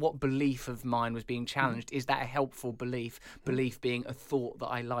participating in that? What belief of mine was being challenged? Is that a helpful belief? Belief being a thought that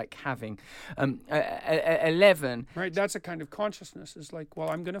I like having. 11. Right, that's a kind of consciousness. It's like, well,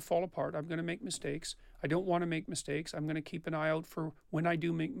 I'm going to fall apart. I'm going to make mistakes. I don't want to make mistakes. I'm going to keep an eye out for when I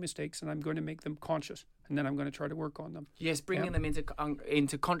do make mistakes, and I'm going to make them conscious, and then I'm going to try to work on them. Yes, bringing them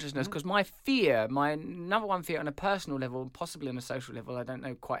into consciousness, because my number one fear on a personal level, and possibly on a social level, I don't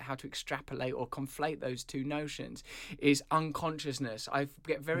know quite how to extrapolate or conflate those two notions, is unconsciousness. I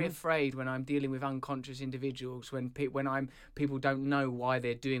get very afraid when I'm dealing with unconscious individuals, when people don't know why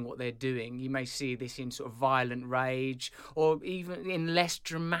they're doing what they're doing. You may see this in sort of violent rage, or even in less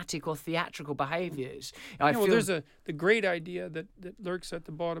dramatic or theatrical behaviours. There's the great idea that lurks at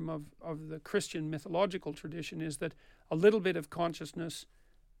the bottom of the Christian mythological tradition is that a little bit of consciousness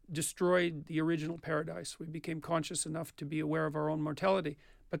destroyed the original paradise. We became conscious enough to be aware of our own mortality.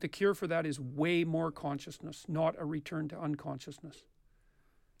 But the cure for that is way more consciousness, not a return to unconsciousness.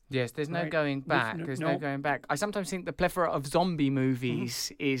 Yes, there's no Right. going back. no- There's no. no going back. I sometimes think the plethora of zombie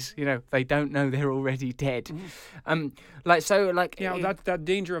movies is, they don't know they're already dead. That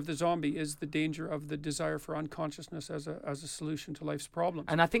danger of the zombie is the danger of the desire for unconsciousness as a solution to life's problems.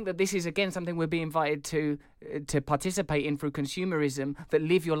 And I think that this is again something we're being invited to participate in through consumerism, that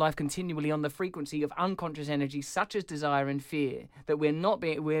live your life continually on the frequency of unconscious energy such as desire and fear. That we're not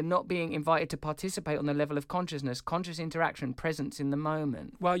being invited to participate on the level of consciousness, conscious interaction, presence in the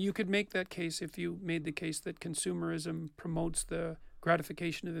moment. Well, you could make that case if you made the case that consumerism promotes the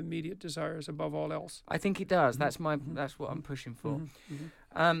gratification of immediate desires above all else. I think it does. That's what I'm pushing for.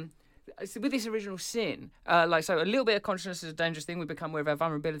 So with this original sin, a little bit of consciousness is a dangerous thing. We become aware of our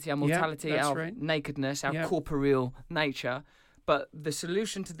vulnerability, our mortality, our nakedness, our corporeal nature. But the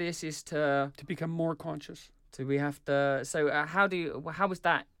solution to this is to become more conscious. So we have to. So how is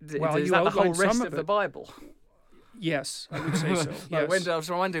that? Well, is that the whole rest of the Bible? Yes, I would say so. Yes. I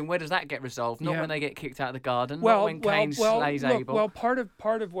was wondering, where does that get resolved? Not when they get kicked out of the garden. Well, not when Cain slays Abel. Well, part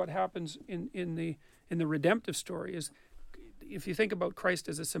of what happens in the redemptive story is, if you think about Christ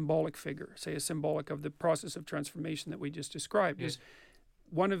as a symbolic figure, say a symbolic of the process of transformation that we just described, is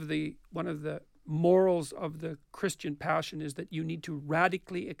one of the morals of the Christian passion is that you need to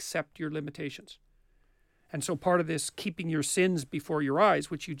radically accept your limitations. And so part of this keeping your sins before your eyes,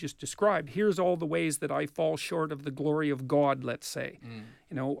 which you just described, here's all the ways that I fall short of the glory of God, let's say.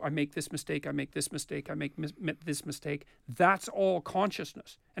 I make this mistake, I make this mistake, I make this mistake. That's all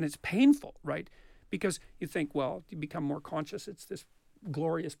consciousness. And it's painful, right? Because you think, well, you become more conscious. It's this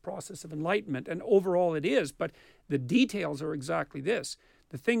glorious process of enlightenment. And overall it is, but the details are exactly this.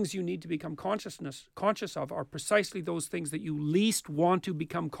 The things you need to become conscious of are precisely those things that you least want to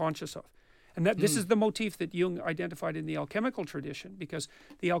become conscious of. And that this is the motif that Jung identified in the alchemical tradition, because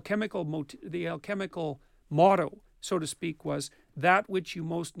the alchemical motto, so to speak, was that which you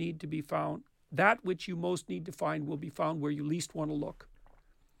most need to find will be found where you least want to look.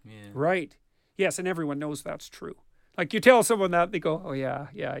 Yeah. Right. Yes, and everyone knows that's true. Like you tell someone that, they go, "Oh yeah,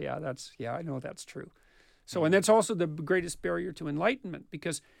 I know that's true." So, and that's also the greatest barrier to enlightenment,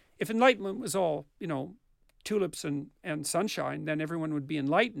 because if enlightenment was all, tulips and sunshine, then everyone would be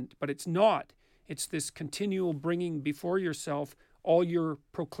enlightened. But it's not. It's this continual bringing before yourself all your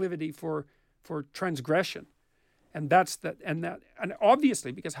proclivity for transgression, and and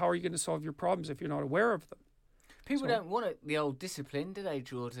obviously, because how are you going to solve your problems if you're not aware of them? People don't want the old discipline, do they,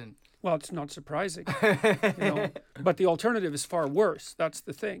 Jordan? Well, it's not surprising, but the alternative is far worse. That's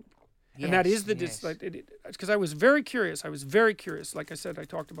the thing. And that is because I was very curious. Like I said, I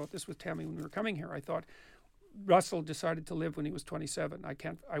talked about this with Tammy when we were coming here. I thought, Russell decided to live when he was 27.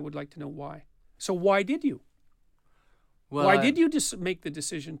 I would like to know why. So why did you? Well, why did you make the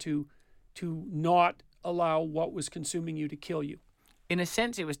decision to not allow what was consuming you to kill you? In a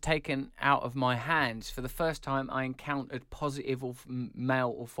sense, it was taken out of my hands. For the first time, I encountered positive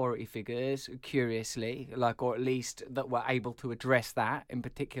male authority figures, curiously, or at least that were able to address that in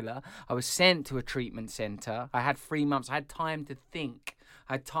particular. I was sent to a treatment centre. I had 3 months. I had time to think.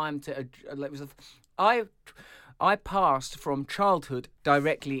 I had time to... I passed from childhood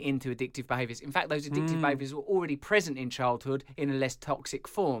directly into addictive behaviours. In fact, those addictive behaviours were already present in childhood in a less toxic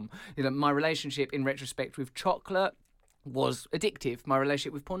form. My relationship, in retrospect, with chocolate was addictive. My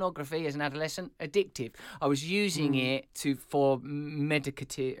relationship with pornography as an adolescent, addictive. I was using it for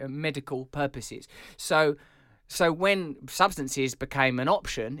medical purposes. So when substances became an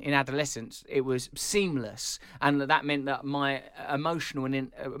option in adolescence, it was seamless, and that meant that my emotional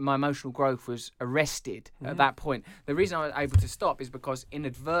growth was arrested at that point. The reason I was able to stop is because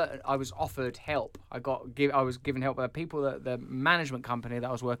I was offered help. I was given help by people. The management company that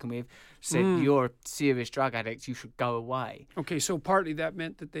I was working with said, "You're a serious drug addict. You should go away." Okay, so partly that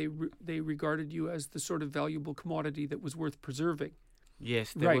meant that they regarded you as the sort of valuable commodity that was worth preserving.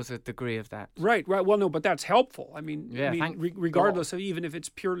 Yes, there was a degree of that. Right. Well, no, but that's helpful. I mean, regardless God. of even if it's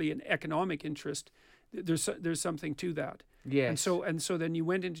purely an economic interest, there's something to that. Yes. And so then you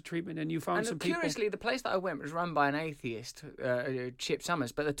went into treatment and you found some people. Curiously, the place that I went was run by an atheist, Chip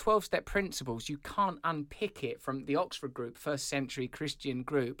Summers. But the 12-step principles, you can't unpick it from the Oxford group, first century Christian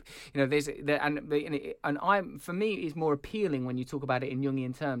group. For me, it's more appealing when you talk about it in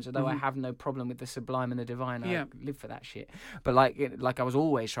Jungian terms. Although I have no problem with the sublime and the divine, I live for that shit. But like I was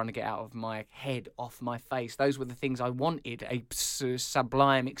always trying to get out of my head, off my face. Those were the things I wanted: a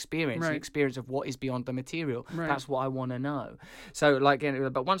sublime experience, an experience of what is beyond the material. Right. That's what I want to know. know. So like,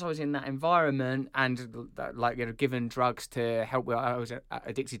 but once I was in that environment and like, given drugs to help with, I was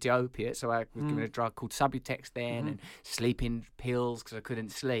addicted to opiates, so I was given a drug called Subutex then, and sleeping pills because I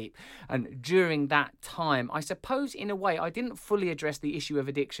couldn't sleep. And during that time, I suppose in a way I didn't fully address the issue of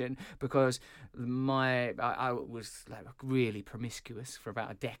addiction because I was like really promiscuous for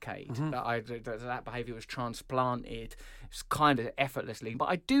about a decade. That behaviour was transplanted kind of effortlessly. But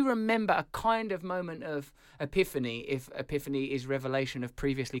I do remember a kind of moment of epiphany, if epiphany is revelation of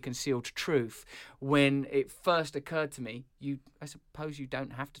previously concealed truth, when it first occurred to me, I suppose you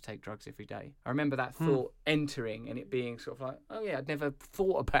don't have to take drugs every day. I remember that thought entering and it being sort of like, oh yeah, I'd never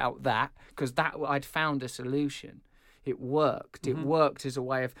thought about that because I'd found a solution. It worked. It worked as a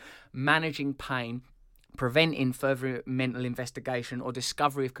way of managing pain, preventing further mental investigation or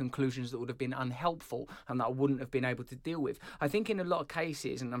discovery of conclusions that would have been unhelpful and that I wouldn't have been able to deal with. I think in a lot of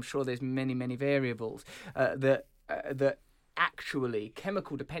cases, and I'm sure there's many, many variables, that actually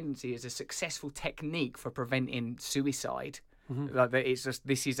chemical dependency is a successful technique for preventing suicide. Like that, it's just,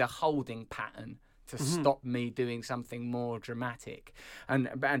 this is a holding pattern to stop me doing something more dramatic. And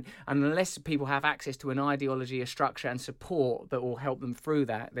unless people have access to an ideology, a structure and support that will help them through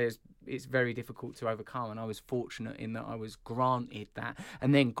that, it's very difficult to overcome. And I was fortunate in that I was granted that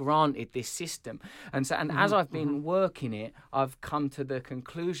and then granted this system. And so, as I've been working it, I've come to the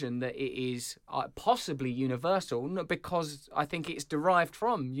conclusion that it is possibly universal, not because I think it's derived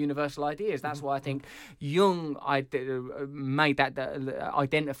from universal ideas. That's why I think Jung made that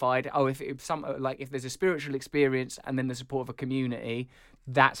identified, if there's a spiritual experience and then the support of a community,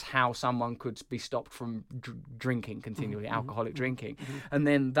 that's how someone could be stopped from drinking continually, alcoholic drinking. And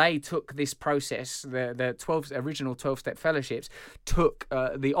then they took this process, the original 12-step fellowships,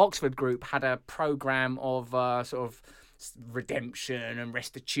 the Oxford group had a program of sort of redemption and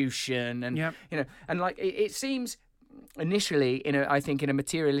restitution, and and like it seems initially I think in a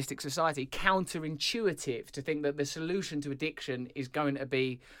materialistic society counterintuitive to think that the solution to addiction is going to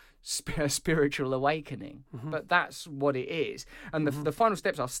be spiritual awakening, but that's what it is. And the final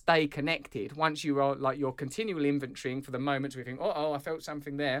steps are stay connected. Once you are like, you're continually inventorying for the moments where you think, I felt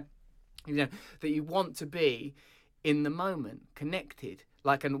something there, that you want to be in the moment, connected.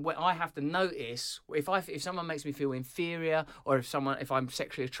 Like, and I have to notice if someone makes me feel inferior, or if I'm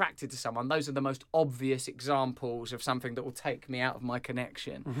sexually attracted to someone, those are the most obvious examples of something that will take me out of my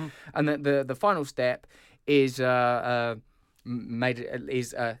connection. And the final step is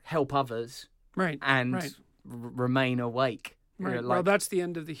help others, right, and remain awake. Right. Well, that's the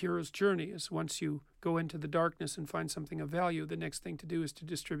end of the hero's journey. Is once you go into the darkness and find something of value, the next thing to do is to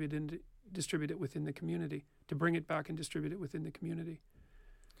distribute it within the community, to bring it back and distribute it within the community.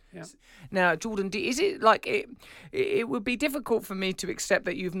 Yeah. Now, Jordan, is it like it would be difficult for me to accept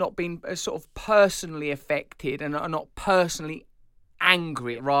that you've not been sort of personally affected and are not personally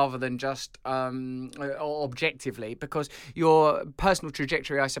angry rather than just objectively, because your personal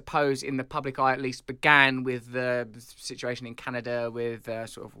trajectory, I suppose, in the public eye at least, began with the situation in Canada with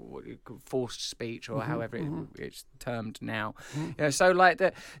sort of what you call forced speech, or however it's termed now. So like,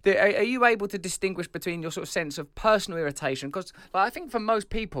 are you able to distinguish between your sort of sense of personal irritation? Because I think for most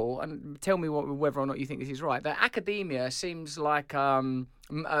people, and tell me whether or not you think this is right, that academia seems like an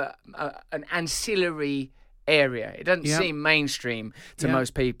ancillary area. It doesn't seem mainstream to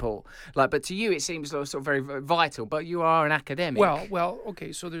most people. But to you, it seems sort of very vital. But you are an academic. Well,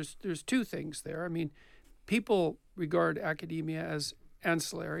 okay. So there's two things there. I mean, people regard academia as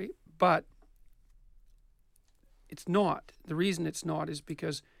ancillary, but it's not. The reason it's not is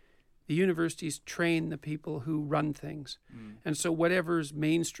because the universities train the people who run things, and so whatever's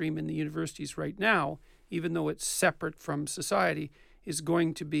mainstream in the universities right now, even though it's separate from society, is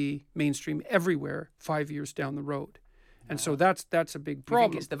going to be mainstream everywhere 5 years down the road. And so that's a big problem. You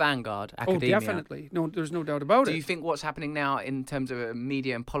think it's the vanguard, academia? Oh, definitely. No, there's no doubt about it. Do you think what's happening now in terms of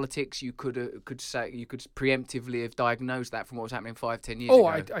media and politics, you could say, you could preemptively have diagnosed that from what was happening 5-10 years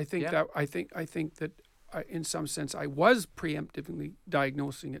ago? I think that in some sense I was preemptively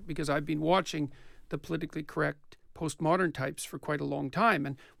diagnosing it, because I've been watching the politically correct postmodern types for quite a long time.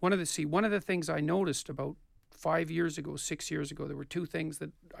 And one of the things I noticed about 6 years ago, there were two things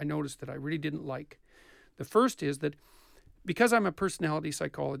that I noticed that I really didn't like. The first is that because I'm a personality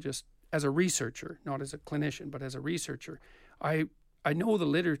psychologist as a researcher, not as a clinician, but as a researcher, I know the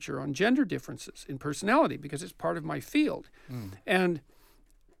literature on gender differences in personality because it's part of my field. And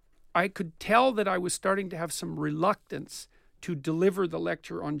I could tell that I was starting to have some reluctance to deliver the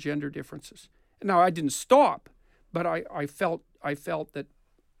lecture on gender differences. Now, I didn't stop, but I felt that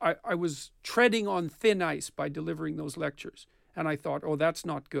I was treading on thin ice by delivering those lectures. And I thought, that's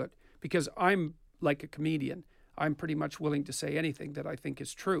not good, because I'm like a comedian. I'm pretty much willing to say anything that I think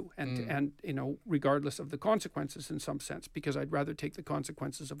is true, and regardless of the consequences in some sense, because I'd rather take the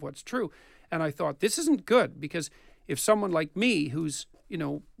consequences of what's true. And I thought, this isn't good, because if someone like me, who's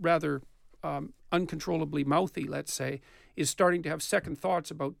rather uncontrollably mouthy, let's say, is starting to have second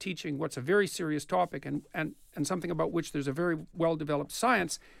thoughts about teaching what's a very serious topic and something about which there's a very well-developed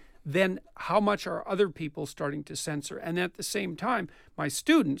science, then how much are other people starting to censor? And at the same time, my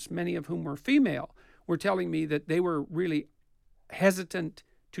students, many of whom were female, were telling me that they were really hesitant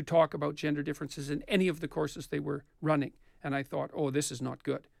to talk about gender differences in any of the courses they were running. And I thought, oh, this is not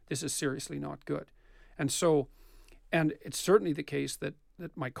good. This is seriously not good. And it's certainly the case that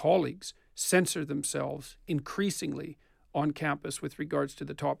my colleagues censor themselves increasingly on campus with regards to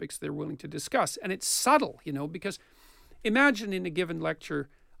the topics they're willing to discuss. And it's subtle, because imagine in a given lecture,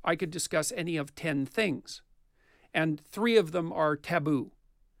 I could discuss any of 10 things, and 3 of them are taboo.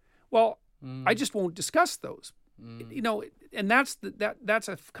 Well, I just won't discuss those. And that's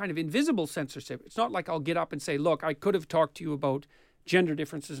a kind of invisible censorship. It's not like I'll get up and say, look, I could have talked to you about gender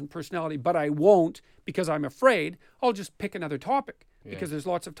differences in personality, but I won't because I'm afraid. I'll just pick another topic because there's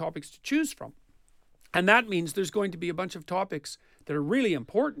lots of topics to choose from. And that means there's going to be a bunch of topics that are really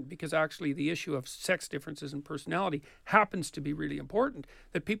important, because actually the issue of sex differences in personality happens to be really important,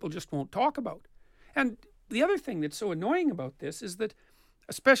 that people just won't talk about. And the other thing that's so annoying about this is that,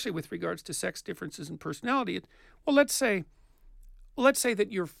 especially with regards to sex differences in personality, let's say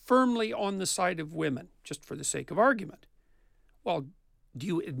that you're firmly on the side of women, just for the sake of argument. Well, do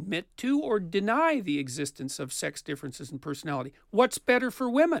you admit to or deny the existence of sex differences in personality? What's better for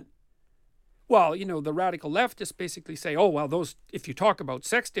women? Well, the radical leftists basically say, oh, well, if you talk about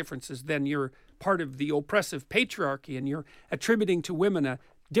sex differences, then you're part of the oppressive patriarchy and you're attributing to women a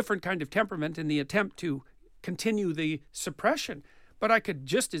different kind of temperament in the attempt to continue the suppression. But I could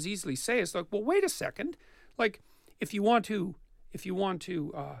just as easily say, it's like, well, wait a second. Like, if you want to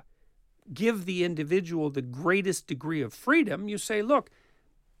give the individual the greatest degree of freedom, you say, look,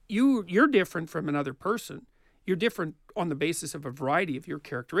 you're different from another person. You're different on the basis of a variety of your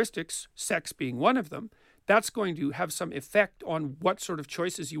characteristics, sex being one of them. That's going to have some effect on what sort of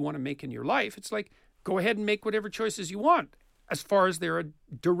choices you want to make in your life. It's like, go ahead and make whatever choices you want, as far as they're a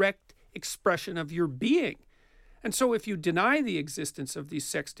direct expression of your being. And so if you deny the existence of these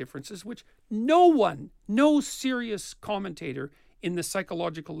sex differences, which no serious commentator in the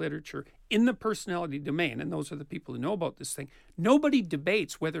psychological literature, in the personality domain, and those are the people who know about this thing, nobody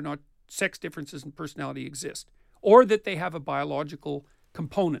debates whether or not sex differences in personality exist, or that they have a biological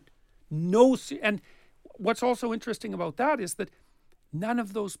component. And what's also interesting about that is that none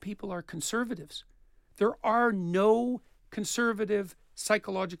of those people are conservatives. There are no conservative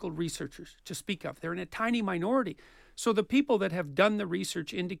psychological researchers to speak of. They're in a tiny minority. So the people that have done the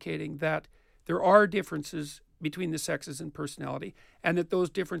research indicating that there are differences between the sexes in personality, and that those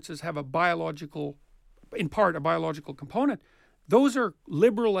differences have in part a biological component, those are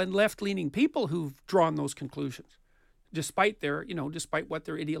liberal and left-leaning people who've drawn those conclusions, despite what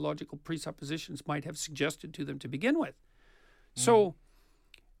their ideological presuppositions might have suggested to them to begin with. So,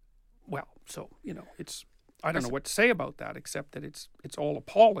 it's, I don't know what to say about that, except that it's all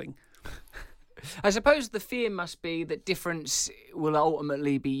appalling. I suppose the fear must be that difference will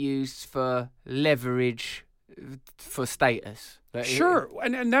ultimately be used for leverage, for status. Sure,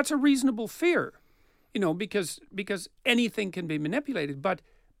 and that's a reasonable fear. Because anything can be manipulated,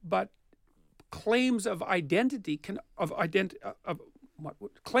 but claims of identity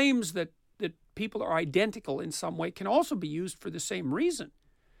claims that people are identical in some way can also be used for the same reason.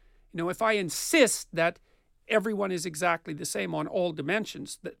 If I insist that everyone is exactly the same on all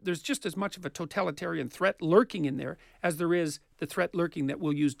dimensions, there's just as much of a totalitarian threat lurking in there as there is the threat lurking that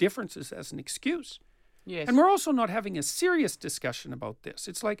we'll use differences as an excuse. Yes. And we're also not having a serious discussion about this.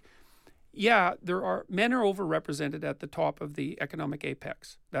 It's like, yeah, men are overrepresented at the top of the economic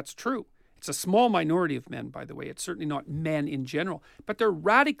apex. That's true. It's a small minority of men, by the way. It's certainly not men in general, but they're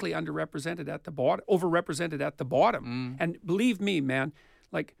radically overrepresented at the bottom. And believe me, man,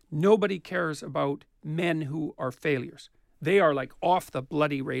 like, nobody cares about men who are failures. They are like off the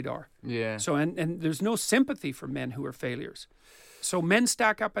bloody radar. Yeah. So and there's no sympathy for men who are failures. So men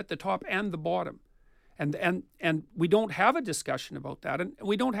stack up at the top and the bottom. And we don't have a discussion about that. And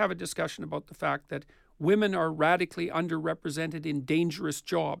we don't have a discussion about the fact that women are radically underrepresented in dangerous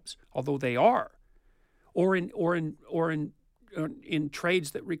jobs, although they are, or in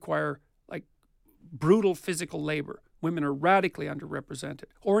trades that require like brutal physical labor. Women are radically underrepresented,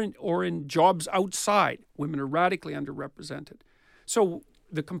 or in jobs outside, women are radically underrepresented. So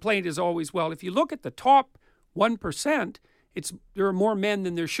the complaint is always, well, if you look at the top 1%, there are more men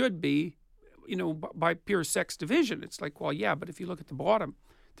than there should be, by pure sex division. It's like, well, yeah, but if you look at the bottom,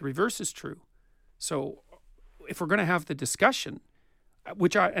 the reverse is true. So if we're going to have the discussion,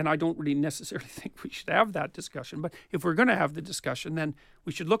 I don't really necessarily think we should have that discussion, but if we're going to have the discussion, then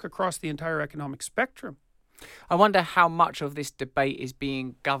we should look across the entire economic spectrum. I wonder how much of this debate is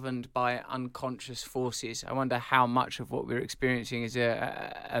being governed by unconscious forces. I wonder how much of what we're experiencing is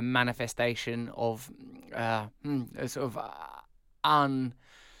a manifestation of a sort of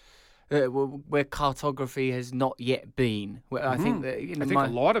where cartography has not yet been. I think that I think a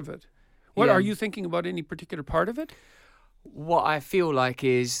lot of it. What are you thinking about? Any particular part of it? What I feel like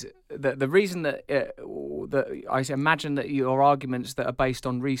is that the reason that I imagine that your arguments that are based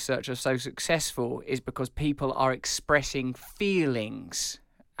on research are so successful is because people are expressing feelings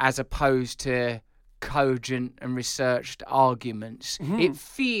as opposed to cogent and researched arguments. It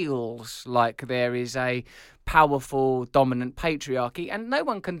feels like there is a powerful, dominant patriarchy, and no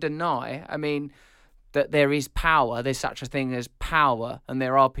one can deny, that there is power. There's such a thing as power, and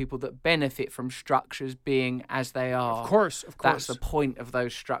there are people that benefit from structures being as they are. Of course. That's the point of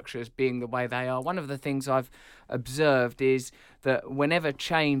those structures being the way they are. One of the things I've observed is that whenever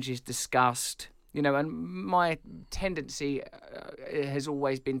change is discussed, and my tendency has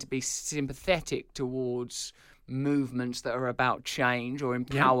always been to be sympathetic towards movements that are about change or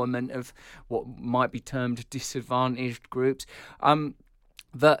empowerment of what might be termed disadvantaged groups,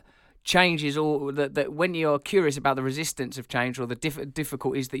 that change is all that when you're curious about the resistance of change or the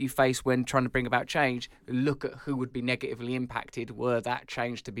difficulties that you face when trying to bring about change, look at who would be negatively impacted were that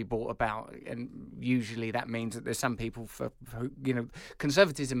change to be brought about. And usually that means that there's some people for who,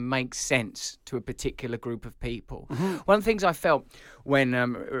 conservatism makes sense to a particular group of people. One of the things I felt when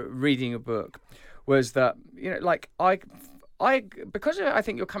reading a book was that, because I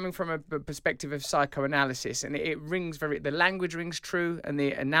think you're coming from a perspective of psychoanalysis, and it rings the language rings true and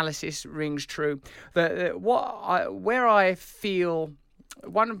the analysis rings true. Where I feel,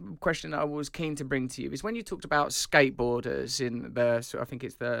 one question I was keen to bring to you is when you talked about skateboarders in I think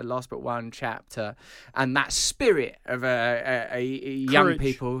it's the last but one chapter, and that spirit of young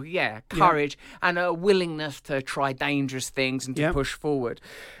people, courage and a willingness to try dangerous things and to push forward.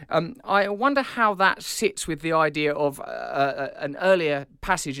 I wonder how that sits with the idea of an earlier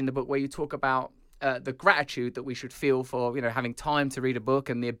passage in the book where you talk about the gratitude that we should feel for, having time to read a book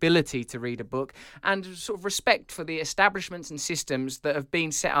and the ability to read a book, and sort of respect for the establishments and systems that have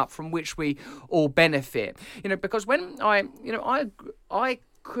been set up from which we all benefit. Because when I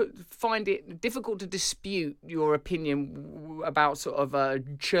could find it difficult to dispute your opinion about sort of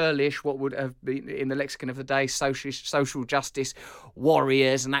churlish, what would have been in the lexicon of the day, social justice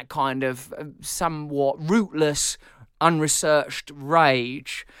warriors, and that kind of somewhat rootless, unresearched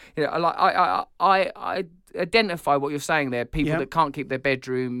rage. I identify what you're saying there. People that can't keep their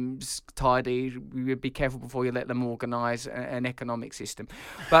bedrooms tidy, be careful before you let them organise an economic system.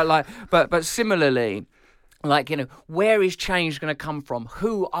 But similarly, where is change going to come from?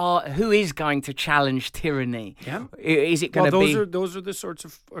 Who is going to challenge tyranny? Is it going to be? Those are the sorts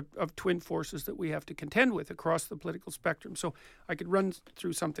of twin forces that we have to contend with across the political spectrum. So I could run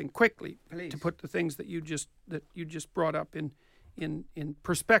through something quickly to put the things that you just brought up in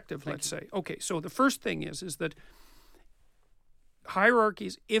perspective. Let's say. Okay, so the first thing is that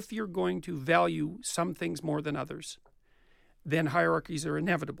hierarchies, if you're going to value some things more than others, then hierarchies are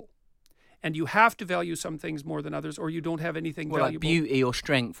inevitable. And you have to value some things more than others, or you don't have anything valuable. Like beauty or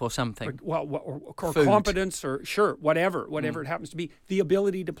strength or something. Or competence, or whatever it happens to be. The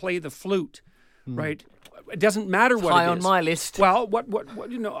ability to play the flute, right? It doesn't matter what it is. High on my list. Well,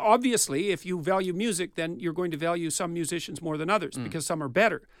 obviously, if you value music, then you're going to value some musicians more than others because some are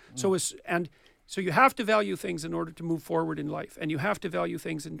better. So you have to value things in order to move forward in life, and you have to value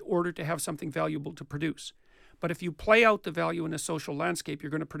things in order to have something valuable to produce. But if you play out the value in a social landscape,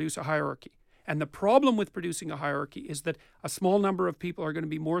 you're going to produce a hierarchy. And the problem with producing a hierarchy is that a small number of people are going to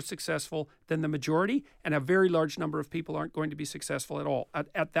be more successful than the majority, and a very large number of people aren't going to be successful at all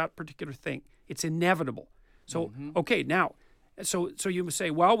at that particular thing. It's inevitable. So, okay, now, so you say,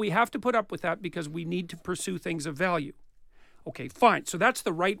 well, we have to put up with that because we need to pursue things of value. Okay, fine. So that's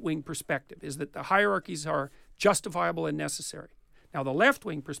the right-wing perspective, is that the hierarchies are justifiable and necessary. Now, the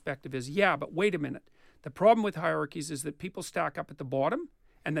left-wing perspective is, but wait a minute. The problem with hierarchies is that people stack up at the bottom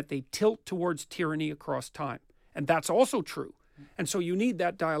and that they tilt towards tyranny across time. And that's also true. And so you need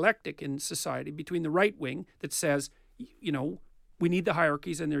that dialectic in society between the right wing that says, we need the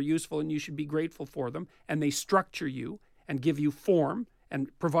hierarchies and they're useful and you should be grateful for them, and they structure you and give you form and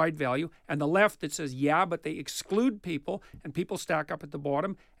provide value, and the left that says, yeah, but they exclude people and people stack up at the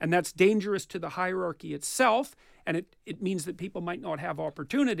bottom, and that's dangerous to the hierarchy itself, and it means that people might not have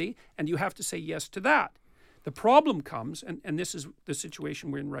opportunity, and you have to say yes to that. The problem comes, and this is the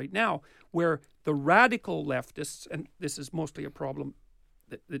situation we're in right now, where the radical leftists, and this is mostly a problem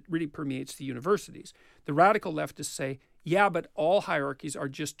that really permeates the universities, the radical leftists say, yeah, but all hierarchies are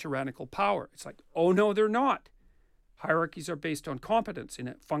just tyrannical power. It's like, oh no, they're not. Hierarchies are based on competence in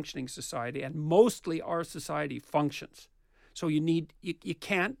a functioning society, and mostly our society functions. So you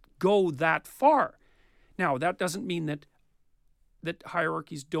can't go that far. Now, that doesn't mean that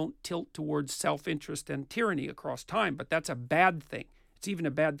hierarchies don't tilt towards self-interest and tyranny across time, but that's a bad thing. It's even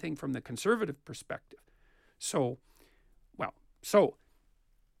a bad thing from the conservative perspective. So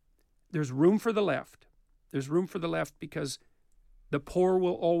there's room for the left. There's room for the left because the poor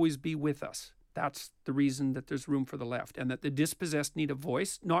will always be with us. That's the reason that there's room for the left, and that the dispossessed need a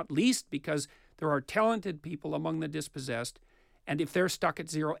voice, not least because there are talented people among the dispossessed, and if they're stuck at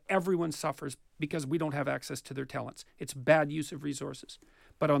zero, everyone suffers because we don't have access to their talents. It's bad use of resources.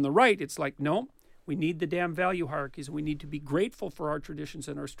 But on the right, it's like, no, we need the damn value hierarchies, and we need to be grateful for our traditions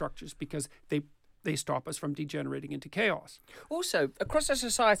and our structures because they stop us from degenerating into chaos. Also, across our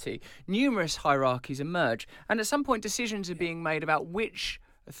society, numerous hierarchies emerge, and at some point decisions are being made about which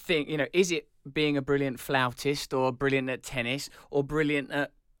thing, is it being a brilliant flautist or brilliant at tennis or brilliant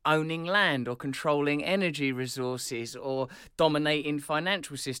at owning land or controlling energy resources or dominating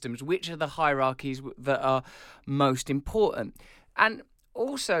financial systems? Which are the hierarchies that are most important? And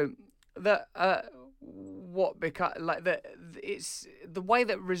also it's the way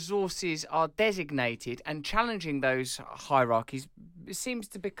that resources are designated, and challenging those hierarchies seems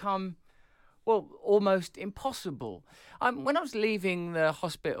to become, well, almost impossible. When I was leaving the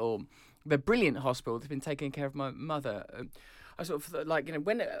hospital, the brilliant hospital that's been taking care of my mother, I sort of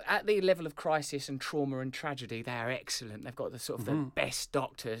when at the level of crisis and trauma and tragedy, they are excellent. They've got the sort of the best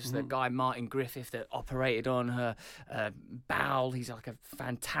doctors. The guy Martin Griffith that operated on her bowel, he's like a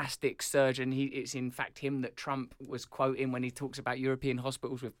fantastic surgeon. It's in fact him that Trump was quoting when he talks about European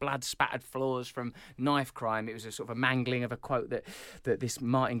hospitals with blood spattered floors from knife crime. It was a sort of a mangling of a quote that this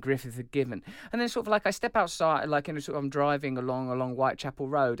Martin Griffith had given. And then sort of like I step outside, I'm driving along Whitechapel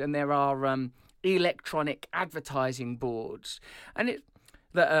Road, and there are electronic advertising boards, and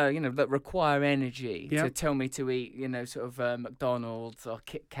that require energy to tell me to eat, McDonald's or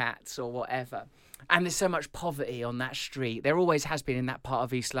Kit Kats or whatever. And there's so much poverty on that street. There always has been in that part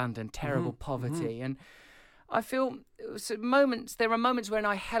of East London, terrible poverty. And I feel there are moments when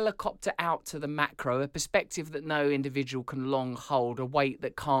I helicopter out to the macro, a perspective that no individual can long hold, a weight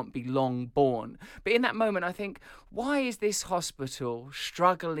that can't be long borne. But in that moment, I think, why is this hospital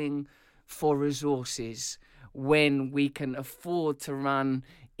struggling for resources when we can afford to run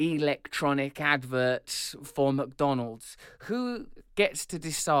electronic adverts for McDonald's? Who gets to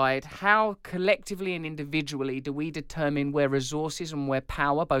decide how collectively and individually do we determine where resources and where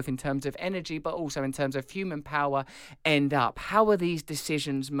power, both in terms of energy but also in terms of human power, end up? How are these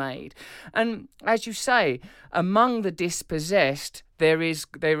decisions made? And as you say, among the dispossessed, there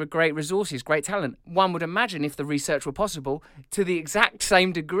are great resources, great talent. One would imagine, if the research were possible, to the exact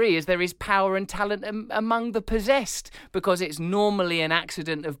same degree as there is power and talent among the possessed, because it's normally an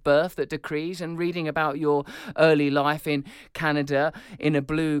accident of birth that decrees. And reading about your early life in Canada in a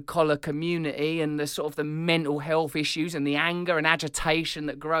blue-collar community and the sort of the mental health issues and the anger and agitation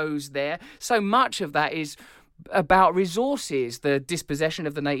that grows there, so much of that is about resources, the dispossession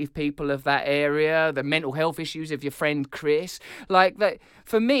of the native people of that area, the mental health issues of your friend Chris. Like that,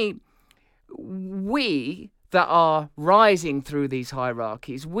 for me, we that are rising through these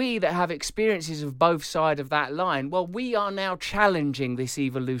hierarchies, we that have experiences of both sides of that line, well, we are now challenging this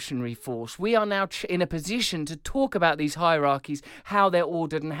evolutionary force. We are now in a position to talk about these hierarchies, how they're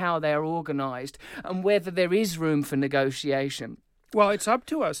ordered and how they're organised, and whether there is room for negotiation. Well, it's up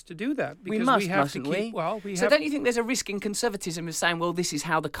to us to do that. Because we mustn't we? So don't you think there's a risk in conservatism of saying, well, this is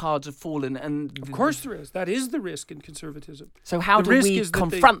how the cards have fallen? And of course there is. That is the risk in conservatism. So how do we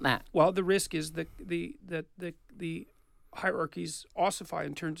confront that? Well, the risk is that the hierarchies ossify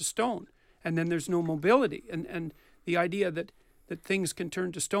and turn to stone, and then there's no mobility. And the idea that things can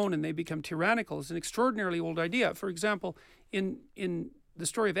turn to stone and they become tyrannical is an extraordinarily old idea. For example, in the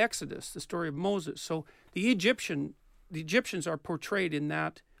story of Exodus, the story of Moses, so the Egyptians are portrayed in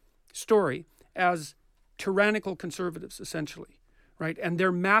that story as tyrannical conservatives, essentially, right? And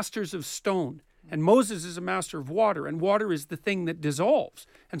they're masters of stone. And Moses is a master of water, and water is the thing that dissolves.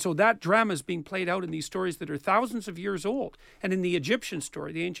 And so that drama is being played out in these stories that are thousands of years old. And in the Egyptian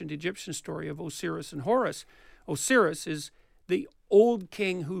story, the ancient Egyptian story of Osiris and Horus, Osiris is the old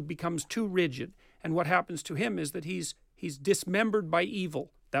king who becomes too rigid. And what happens to him is that he's dismembered by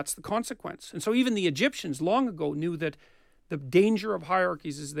evil. That's the consequence. And so even the Egyptians long ago knew that the danger of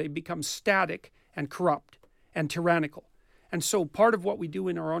hierarchies is they become static and corrupt and tyrannical. And so part of what we do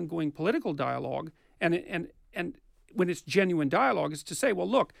in our ongoing political dialogue, and when it's genuine dialogue, is to say, well,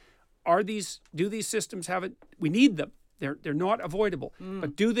 look, do these systems have it? We need them. They're not avoidable.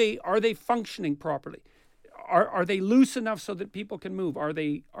 But are they functioning properly? Are they loose enough so that people can move? Are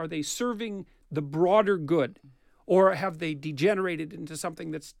they serving the broader good? Or have they degenerated into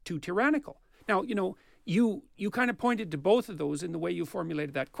something that's too tyrannical? Now, you kind of pointed to both of those in the way you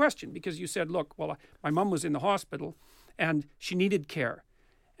formulated that question, because you said, look, well, my mom was in the hospital and she needed care.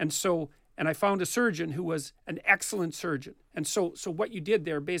 And I found a surgeon who was an excellent surgeon. And so what you did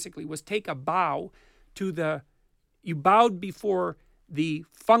there basically was take a bow you bowed before the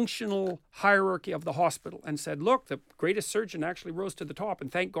functional hierarchy of the hospital and said, look, the greatest surgeon actually rose to the top,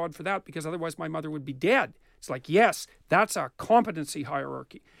 and thank God for that, because otherwise my mother would be dead. It's like, yes, that's a competency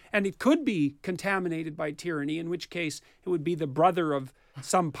hierarchy. And it could be contaminated by tyranny, in which case it would be the brother of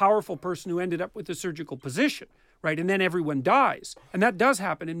some powerful person who ended up with a surgical position, right? And then everyone dies. And that does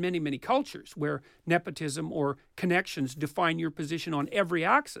happen in many, many cultures where nepotism or connections define your position on every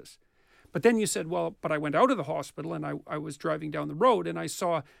axis. But then you said, well, but I went out of the hospital and I was driving down the road and I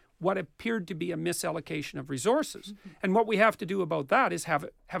saw what appeared to be a misallocation of resources. Mm-hmm. And what we have to do about that is have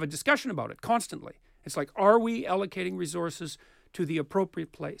a discussion about it constantly. It's like, are we allocating resources to the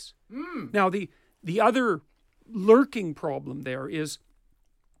appropriate place? Now, the other lurking problem there is,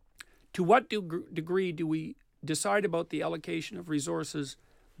 to what degree do we decide about the allocation of resources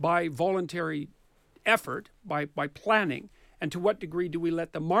by voluntary effort, by planning, and to what degree do we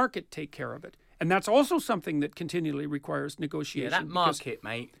let the market take care of it? And that's also something that continually requires negotiation. Yeah, that market,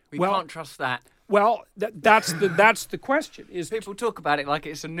 mate. We can't trust that. Well, that's the question. People talk about it like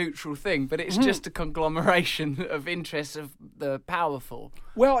it's a neutral thing, but it's just a conglomeration of interests of the powerful.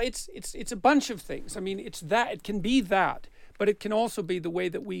 Well, it's a bunch of things. I mean, it can be that, but it can also be the way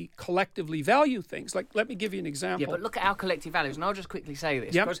that we collectively value things. Like, let me give you an example. Yeah, but look at our collective values, and I'll just quickly say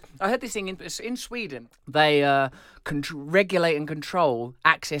this. Yep. Because I heard this thing in Sweden. They regulate and control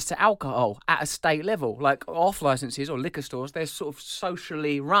access to alcohol at a state level. Like off licenses or liquor stores, they're sort of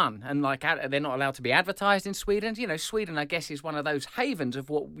socially run, and like they're not allowed to be advertised in Sweden. Sweden, I guess, is one of those havens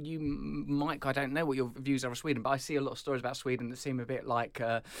of what you might. I don't know what your views are of Sweden, but I see a lot of stories about Sweden that seem a bit like.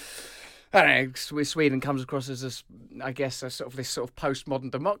 I don't know, Sweden comes across as, this sort of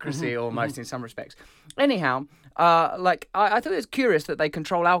postmodern democracy almost in some respects. Anyhow, I thought it was curious that they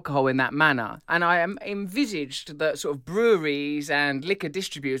control alcohol in that manner. And I envisaged that sort of breweries and liquor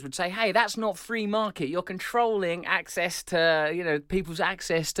distributors would say, hey, that's not free market. You're controlling access to, people's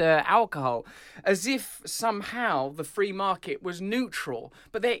access to alcohol. As if somehow the free market was neutral.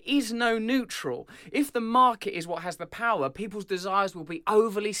 But there is no neutral. If the market is what has the power, people's desires will be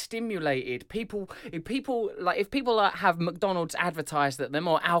overly stimulated. If people have McDonald's advertised at them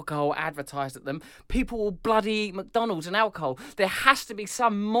or alcohol advertised at them, people will bloody eat McDonald's and alcohol. There has to be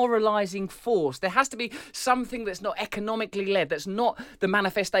some moralizing force. There has to be something that's not economically led, that's not the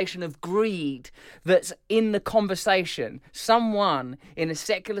manifestation of greed, that's in the conversation. Someone in a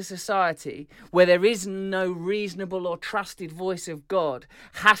secular society where there is no reasonable or trusted voice of God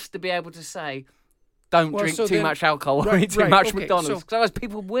has to be able to say, don't drink too much alcohol or eat too much McDonald's, because otherwise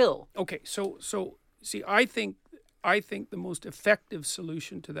people will. Okay, so see, I think the most effective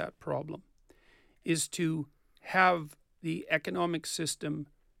solution to that problem is to have the economic system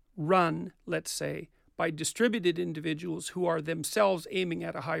run, let's say, by distributed individuals who are themselves aiming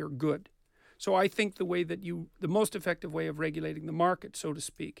at a higher good. So I think the most effective way of regulating the market, so to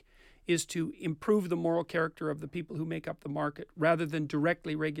speak, is to improve the moral character of the people who make up the market rather than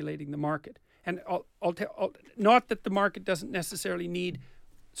directly regulating the market. And not that the market doesn't necessarily need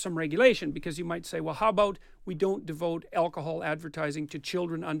some regulation, because you might say, well, how about we don't devote alcohol advertising to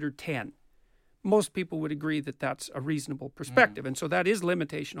children under 10? Most people would agree that that's a reasonable perspective. And so that is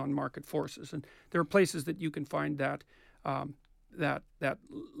limitation on market forces. And there are places that you can find that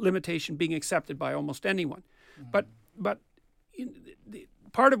limitation being accepted by almost anyone. But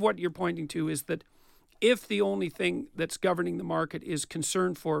part of what you're pointing to is that if the only thing that's governing the market is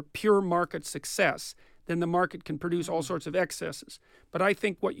concern for pure market success, then the market can produce all sorts of excesses. But I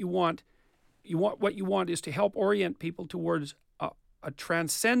think what you want is to help orient people towards a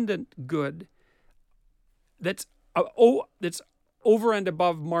transcendent good that's over and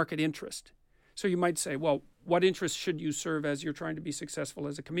above market interest. So you might say, well, what interest should you serve as you're trying to be successful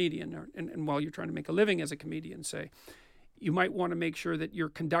as a comedian, and while you're trying to make a living as a comedian, say? You might want to make sure that you're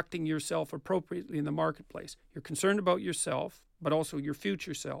conducting yourself appropriately in the marketplace. You're concerned about yourself, but also your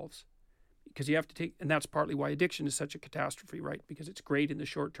future selves. Because you have to take, and that's partly why addiction is such a catastrophe, right? Because it's great in the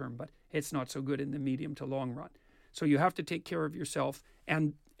short term, but it's not so good in the medium to long run. So you have to take care of yourself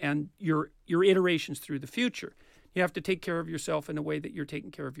and your iterations through the future. You have to take care of yourself in a way that you're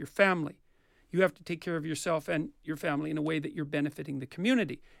taking care of your family. You have to take care of yourself and your family in a way that you're benefiting the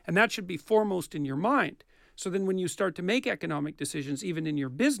community. And that should be foremost in your mind. So then when you start to make economic decisions, even in your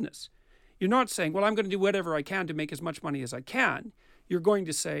business, you're not saying, well, I'm going to do whatever I can to make as much money as I can. You're going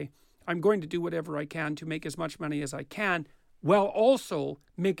to say, I'm going to do whatever I can to make as much money as I can, while also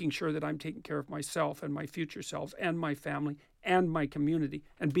making sure that I'm taking care of myself and my future selves and my family and my community,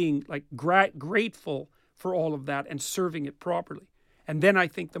 and being like grateful for all of that and serving it properly. And then I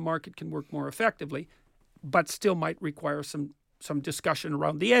think the market can work more effectively, but still might require some discussion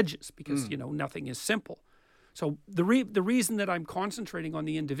around the edges, because nothing is simple. So the reason that I'm concentrating on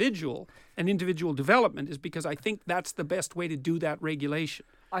the individual and individual development is because I think that's the best way to do that regulation.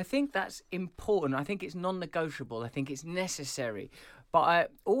 I think that's important. I think it's non-negotiable. I think it's necessary. But I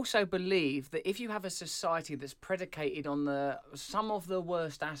also believe that if you have a society that's predicated on some of the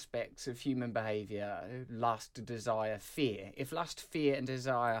worst aspects of human behaviour, lust, desire, fear, if lust, fear and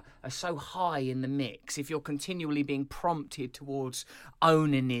desire are so high in the mix, if you're continually being prompted towards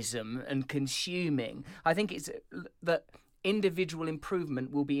onanism and consuming, I think it's that individual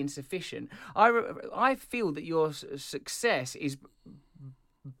improvement will be insufficient. I feel that your success is...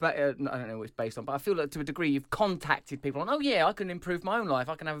 But I don't know what it's based on, but I feel that to a degree you've contacted people on, oh yeah, I can improve my own life,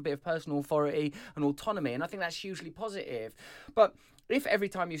 I can have a bit of personal authority and autonomy, and I think that's hugely positive. But if every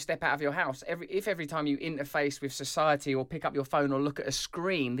time you step out of your house, if every time you interface with society or pick up your phone or look at a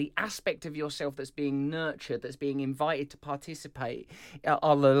screen, the aspect of yourself that's being nurtured, that's being invited to participate,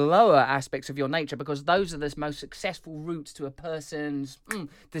 are the lower aspects of your nature, because those are the most successful routes to a person's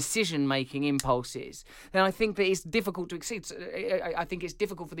decision-making impulses, then I think that it's difficult to exceed. I think it's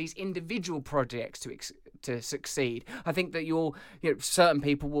difficult for these individual projects to succeed. I think that certain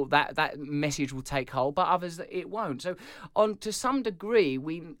people will that message will take hold, but others it won't. So to some degree,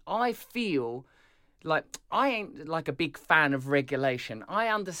 I feel like I ain't like a big fan of regulation. I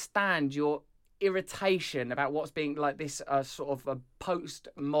understand your irritation about what's being like this sort of a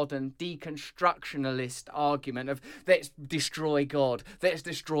postmodern deconstructionalist argument of let's destroy God, let's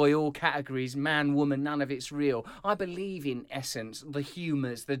destroy all categories, man, woman, none of it's real. I believe in essence, the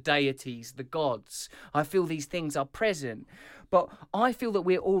humours, the deities, the gods. I feel these things are present. But I feel that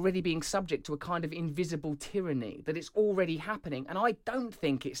we're already being subject to a kind of invisible tyranny, that it's already happening. And I don't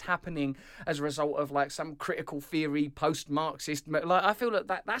think it's happening as a result of like some critical theory, post-Marxist. Like I feel that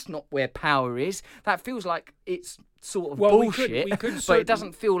that's not where power is. That feels like it's sort of bullshit. We could but it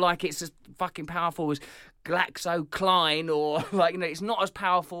doesn't feel like it's as fucking powerful as GlaxoSmithKline, or like, it's not as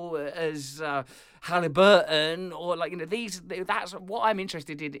powerful as Halliburton, or like, that's what I'm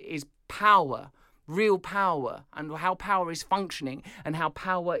interested in, is power. Real power, and how power is functioning, and how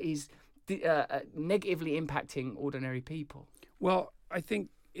power is negatively impacting ordinary people. Well, I think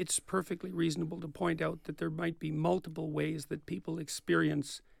it's perfectly reasonable to point out that there might be multiple ways that people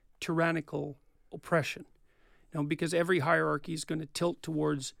experience tyrannical oppression. Because every hierarchy is going to tilt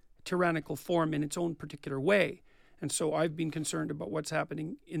towards tyrannical form in its own particular way. And so I've been concerned about what's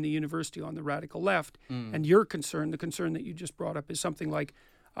happening in the university on the radical left. And your concern, the concern that you just brought up, is something like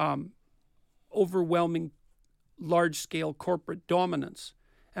overwhelming large-scale corporate dominance.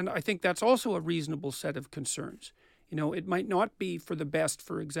 And I think that's also a reasonable set of concerns. It might not be for the best,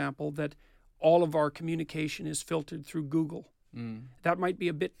 for example, that all of our communication is filtered through Google. That might be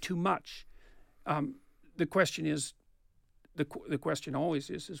a bit too much. The question is, the question always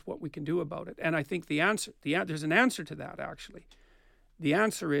is what we can do about it. And I think there's an answer to that, actually. The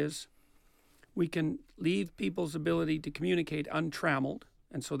answer is we can leave people's ability to communicate untrammeled.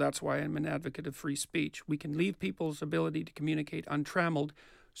 And so that's why I'm an advocate of free speech. We can leave people's ability to communicate untrammeled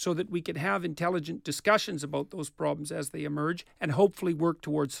so that we can have intelligent discussions about those problems as they emerge, and hopefully work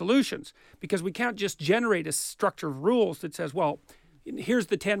towards solutions. Because we can't just generate a structure of rules that says, well, here's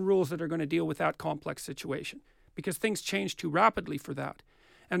the 10 rules that are going to deal with that complex situation. Because things change too rapidly for that.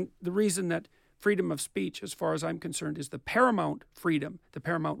 And the reason that freedom of speech, as far as I'm concerned, is the paramount freedom, the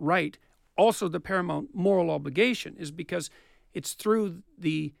paramount right, also the paramount moral obligation, is because it's through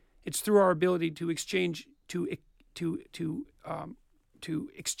our ability to exchange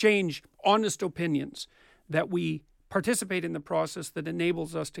exchange honest opinions that we participate in the process that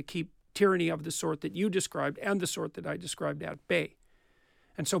enables us to keep tyranny of the sort that you described and the sort that I described at bay.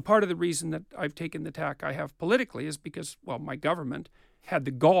 And so part of the reason that I've taken the tack I have politically is because, well, my government had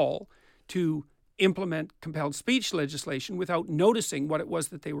the gall to implement compelled speech legislation without noticing what it was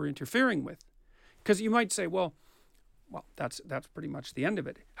that they were interfering with. Because you might say, well, well, that's pretty much the end of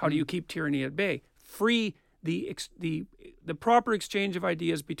it. How do you keep tyranny at bay? Free the proper exchange of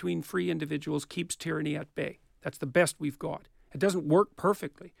ideas between free individuals keeps tyranny at bay. That's the best we've got. It doesn't work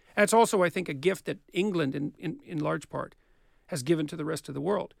perfectly. And it's also, I think, a gift that England, in large part, has given to the rest of the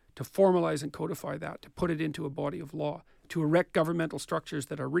world, to formalize and codify that, to put it into a body of law, to erect governmental structures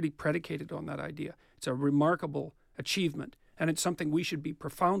that are really predicated on that idea. It's a remarkable achievement, and it's something we should be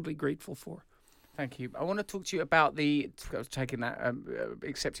profoundly grateful for. Thank you. I want to talk to you about accepting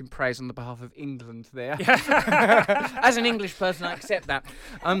praise on the behalf of England there. As an English person, I accept that.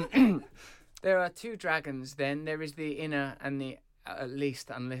 There are two dragons then. There is the inner and the, at least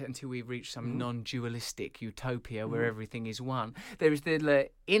until we reach some non-dualistic utopia where everything is one. There is the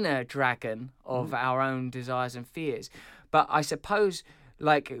inner dragon of our own desires and fears. But I suppose,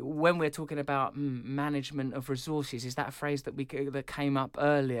 like, when we're talking about management of resources, is that a phrase that came up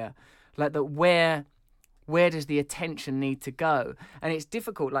earlier? Like, that where does the attention need to go? And it's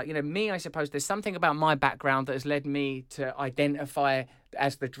difficult. Like, me, I suppose there's something about my background that has led me to identify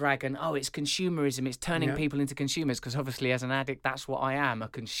as the dragon. Oh, it's consumerism. It's turning people into consumers, because obviously as an addict, that's what I am, a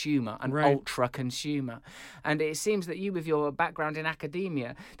consumer, an ultra consumer. And it seems that you, with your background in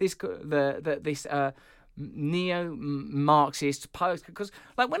academia, this neo-Marxist post, because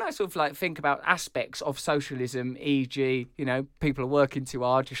like when I sort of like think about aspects of socialism, e.g., people are working too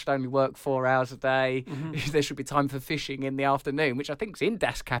hard, you should only work 4 hours a day, there should be time for fishing in the afternoon, which I think is in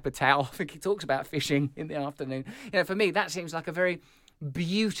Das Kapital. I think he talks about fishing in the afternoon. For me, that seems like a very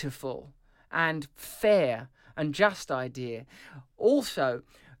beautiful and fair and just idea. Also,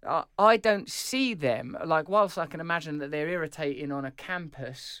 I don't see them, like, whilst I can imagine that they're irritating on a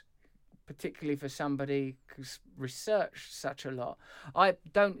campus, particularly for somebody who's researched such a lot, I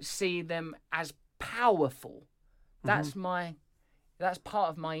don't see them as powerful. That's part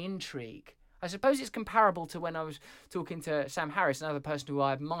of my intrigue. I suppose it's comparable to when I was talking to Sam Harris, another person who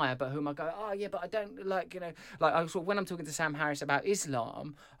I admire, but whom I go, oh yeah, but I don't like, when I'm talking to Sam Harris about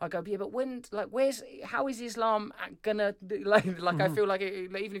Islam, I go, yeah, but how is Islam gonna, I feel like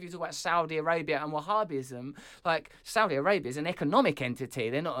even if you talk about Saudi Arabia and Wahhabism, like Saudi Arabia is an economic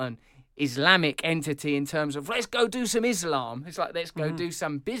entity. They're not an Islamic entity in terms of let's go do some Islam. It's like let's go do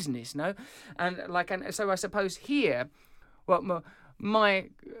some business, no? And so I suppose here, I'm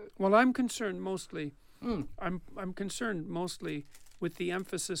concerned mostly. I'm concerned mostly with the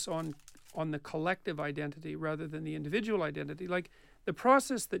emphasis on the collective identity rather than the individual identity. Like the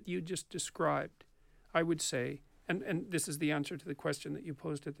process that you just described, I would say, and this is the answer to the question that you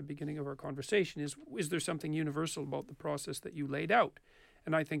posed at the beginning of our conversation: is there something universal about the process that you laid out?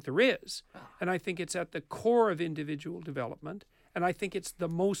 And I think there is. And I think it's at the core of individual development. And I think it's the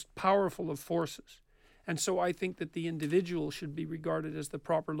most powerful of forces. And so I think that the individual should be regarded as the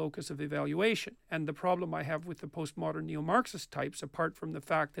proper locus of evaluation. And the problem I have with the postmodern neo-Marxist types, apart from the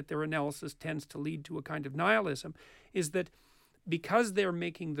fact that their analysis tends to lead to a kind of nihilism, is that because they're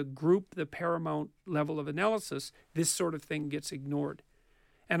making the group the paramount level of analysis, this sort of thing gets ignored.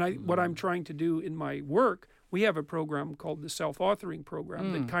 And what I'm trying to do in my work, we have a program called the Self-Authoring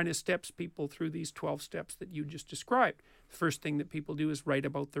Program that kind of steps people through these 12 steps that you just described. The first thing that people do is write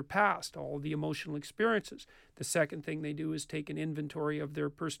about their past, all the emotional experiences. The second thing they do is take an inventory of their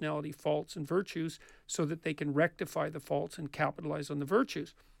personality faults and virtues so that they can rectify the faults and capitalize on the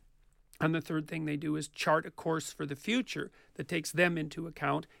virtues. And the third thing they do is chart a course for the future that takes them into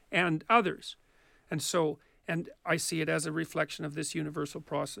account and others. And I see it as a reflection of this universal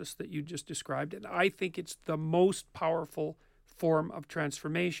process that you just described. And I think it's the most powerful form of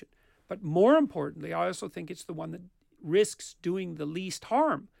transformation. But more importantly, I also think it's the one that risks doing the least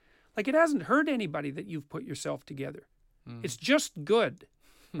harm. Like, it hasn't hurt anybody that you've put yourself together. It's just good,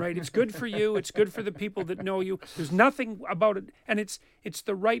 right? It's good for you. It's good for the people that know you. There's nothing about it. And it's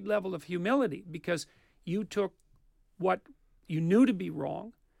the right level of humility, because you took what you knew to be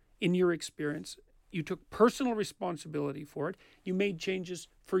wrong in your experience. You took personal responsibility for it. You made changes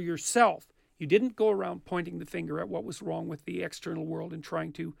for yourself. You didn't go around pointing the finger at what was wrong with the external world and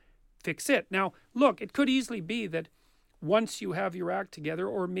trying to fix it. Now, look, it could easily be that once you have your act together,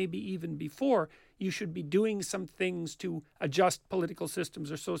 or maybe even before, you should be doing some things to adjust political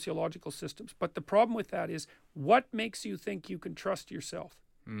systems or sociological systems. But the problem with that is, what makes you think you can trust yourself?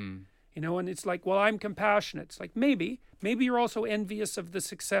 And it's like, well, I'm compassionate. It's like, maybe you're also envious of the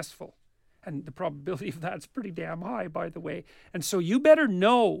successful. And the probability of that's pretty damn high, by the way. And so you better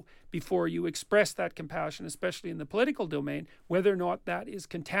know before you express that compassion, especially in the political domain, whether or not that is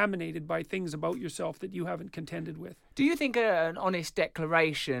contaminated by things about yourself that you haven't contended with. Do you think an honest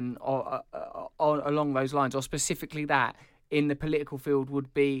declaration along those lines, or specifically that, in the political field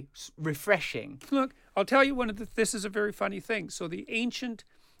would be refreshing? Look, I'll tell you this is a very funny thing. So the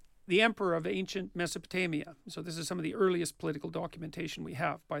emperor of ancient Mesopotamia. So this is some of the earliest political documentation we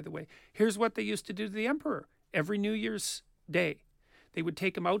have, by the way. Here's what they used to do to the emperor every New Year's Day. They would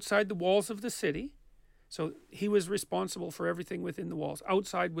take him outside the walls of the city. So he was responsible for everything within the walls.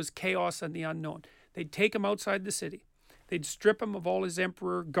 Outside was chaos and the unknown. They'd take him outside the city. They'd strip him of all his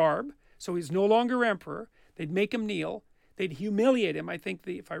emperor garb, so he's no longer emperor. They'd make him kneel. They'd humiliate him. I think,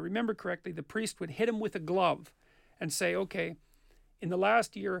 if I remember correctly, the priest would hit him with a glove and say, okay, in the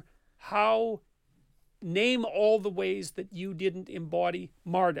last year, name all the ways that you didn't embody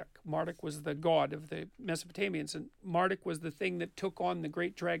Marduk. Marduk was the god of the Mesopotamians, and Marduk was the thing that took on the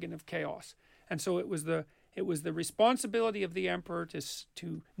great dragon of chaos. And so it was the responsibility of the emperor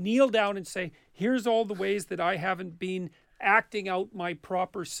to kneel down and say, here's all the ways that I haven't been acting out my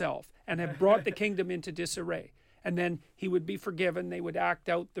proper self and have brought the kingdom into disarray. And then he would be forgiven. They would act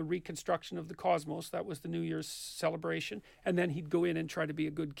out the reconstruction of the cosmos. That was the New Year's celebration. And then he'd go in and try to be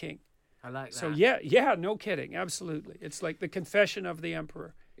a good king. I like that. So yeah, no kidding. Absolutely. It's like the confession of the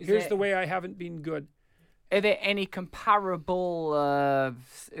emperor. Here's the way I haven't been good. Are there any comparable, are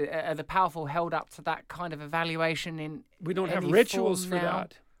the powerful held up to that kind of evaluation in We don't have any rituals form for now?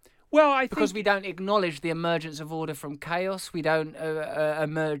 that. Well, I Because think we don't acknowledge the emergence of order from chaos. We don't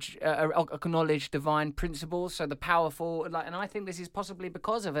acknowledge divine principles. So the powerful, and I think this is possibly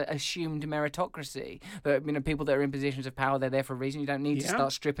because of an assumed meritocracy. That people that are in positions of power, they're there for a reason. You don't need to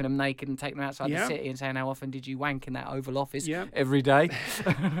start stripping them naked and taking them outside the city and saying, how often did you wank in that Oval Office? Every day.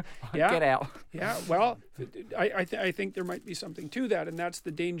 Get out. Yeah, well, I think there might be something to that, and that's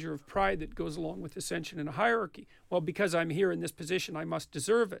the danger of pride that goes along with ascension in a hierarchy. Well, because I'm here in this position, I must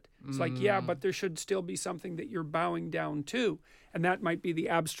deserve it. It's like, but there should still be something that you're bowing down to. And that might be the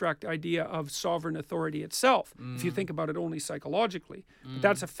abstract idea of sovereign authority itself, if you think about it only psychologically. But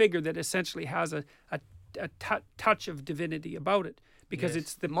that's a figure that essentially has a touch of divinity about it, because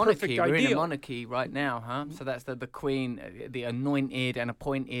it's the monarchy. perfect We're ideal. in a monarchy right now, huh? So that's the queen, the anointed and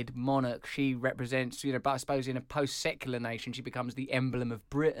appointed monarch. She represents, but I suppose in a post-secular nation, she becomes the emblem of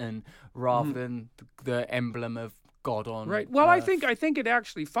Britain rather than the emblem of God on Right. Well, Earth. I think it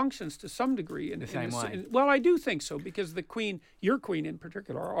actually functions to some degree in The same way. Well, I do think so, because the Queen, your Queen in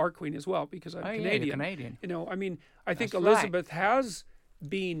particular, our Queen as well, because I'm Canadian. Yeah, you're Canadian. I think That's Elizabeth has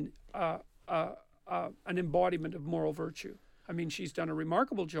been an embodiment of moral virtue. She's done a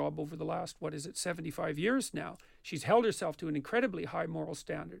remarkable job over the last, 75 years now. She's held herself to an incredibly high moral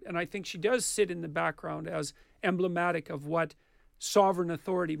standard, and I think she does sit in the background as emblematic of what sovereign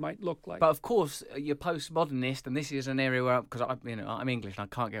authority might look like. But of course, you're postmodernist, and this is an area where, because I'm English and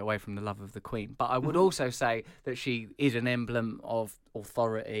I can't get away from the love of the Queen. But I would also say that she is an emblem of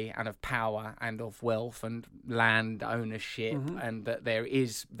authority and of power and of wealth and land ownership, and that there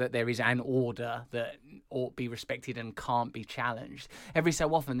is an order that ought to be respected and can't be challenged. Every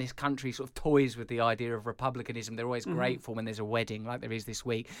so often, this country sort of toys with the idea of republicanism. They're always grateful when there's a wedding, like there is this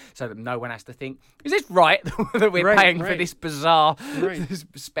week, so that no one has to think, is this right that we're paying for this bizarre this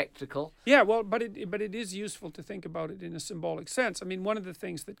spectacle? Yeah, well, but it is useful to think about it in a symbolic sense. One of the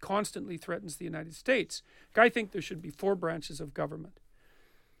things that constantly threatens the United States, I think there should be 4 branches of government: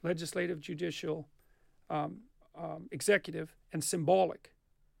 legislative, judicial, executive, and symbolic.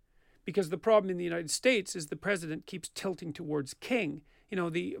 Because the problem in the United States is the president keeps tilting towards king.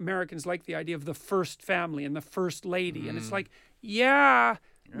 The Americans like the idea of the first family and the first lady, and it's like,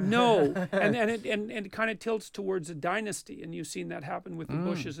 no, and it kind of tilts towards a dynasty, and you've seen that happen with the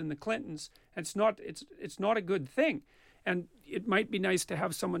Bushes and the Clintons. And it's not a good thing, and it might be nice to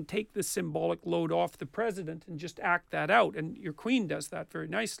have someone take the symbolic load off the president and just act that out. And your Queen does that very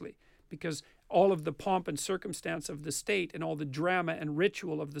nicely, because all of the pomp and circumstance of the state and all the drama and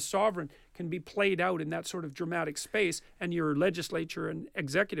ritual of the sovereign can be played out in that sort of dramatic space, and your legislature and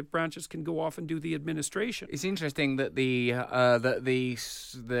executive branches can go off and do the administration. It's interesting that the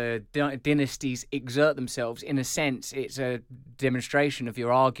dynasties exert themselves. In a sense, it's a demonstration of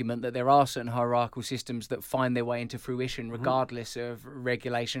your argument that there are certain hierarchical systems that find their way into fruition regardless of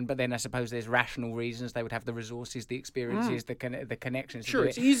regulation. But then I suppose there's rational reasons. They would have the resources, the experiences, the connections. Sure,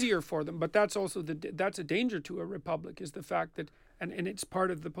 it's easier for them, but that's also that's a danger to a republic, is the fact that, and it's part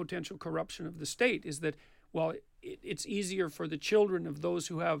of the potential corruption of the state, is that, well, it's easier for the children of those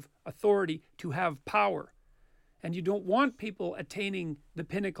who have authority to have power. And you don't want people attaining the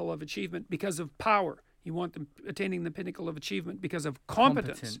pinnacle of achievement because of power. You want them attaining the pinnacle of achievement because of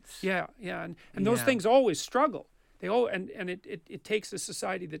competence. Yeah. And those things always struggle. It takes a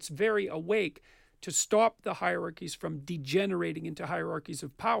society that's very awake to stop the hierarchies from degenerating into hierarchies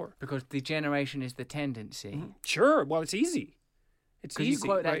of power. Because degeneration is the tendency. Sure. Well, it's easy. It's Because easy,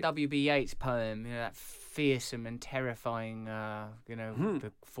 you quote that right? W.B. Yeats poem, that fearsome and terrifying,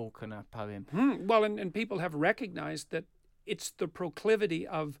 the Falconer poem. Well, and people have recognized that it's the proclivity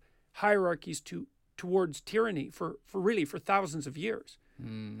of hierarchies towards tyranny for thousands of years.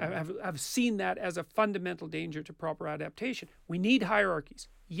 I've seen that as a fundamental danger to proper adaptation. We need hierarchies,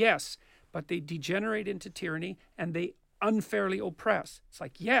 yes, but they degenerate into tyranny and they unfairly oppress. It's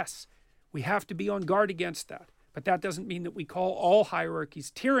like, yes, we have to be on guard against that. But that doesn't mean that we call all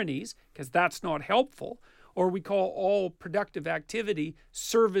hierarchies tyrannies, because that's not helpful, or we call all productive activity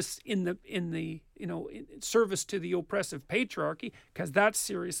service service to the oppressive patriarchy, because that's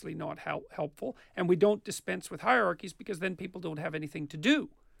seriously not helpful. And we don't dispense with hierarchies because then people don't have anything to do.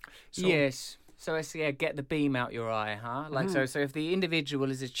 So, Yes. So it's get the beam out your eye, huh? Like so if the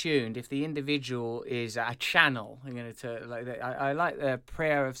individual is attuned, if the individual is a channel, I like the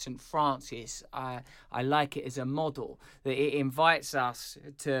prayer of St. Francis. I like it as a model that it invites us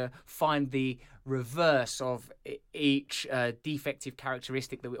to find the reverse of each defective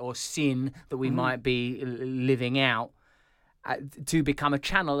characteristic or sin that we might be living out, to become a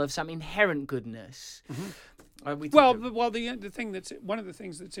channel of some inherent goodness. The thing that's one of the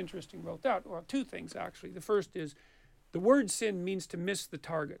things that's interesting about that, well, two things actually. The first is the word sin means to miss the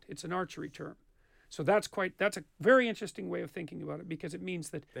target. It's an archery term. So that's a very interesting way of thinking about it, because it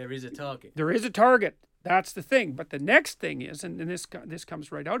means that there is a target. There is a target. That's the thing. But the next thing is, and this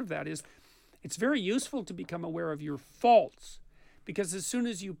comes right out of that, is it's very useful to become aware of your faults, because as soon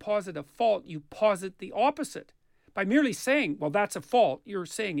as you posit a fault, you posit the opposite. By merely saying, well, that's a fault, you're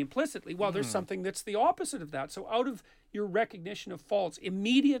saying implicitly, well, there's something that's the opposite of that. So out of your recognition of faults,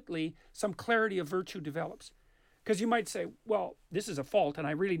 immediately some clarity of virtue develops. Because you might say, well, this is a fault and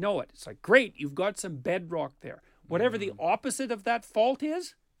I really know it. It's like, great, you've got some bedrock there. Whatever the opposite of that fault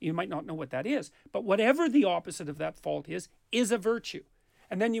is, you might not know what that is, but whatever the opposite of that fault is a virtue.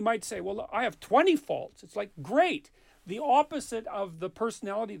 And then you might say, well, I have 20 faults. It's like, great. The opposite of the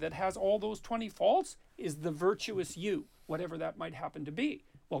personality that has all those 20 faults is the virtuous you, whatever that might happen to be.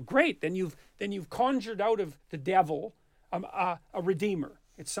 Well, great. Then you've conjured out of the devil a redeemer.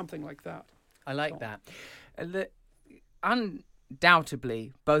 It's something like that. I like that.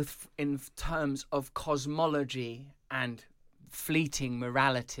 Undoubtedly, both in terms of cosmology and fleeting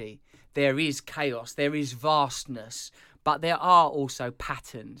morality, there is chaos, there is vastness, but there are also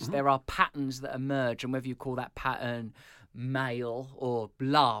patterns. There are patterns that emerge, and whether you call that pattern male or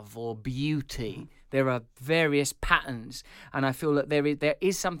love or beauty, there are various patterns, and I feel that there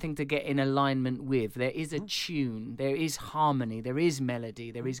is something to get in alignment with. There is a tune, there is harmony, there is melody,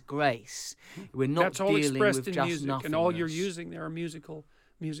 there is grace. We're not That's all dealing expressed with in just music, nothingness. and all you're using there are musical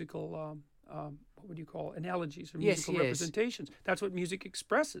what would you call analogies or musical representations. That's what music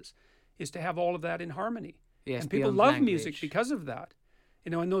expresses, is to have all of that in harmony. Yes, and people beyond love language. music because of that.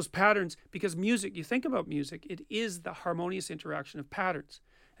 And those patterns, because music, you think about music, it is the harmonious interaction of patterns.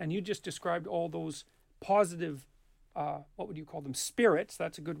 And you just described all those positive, what would you call them, spirits,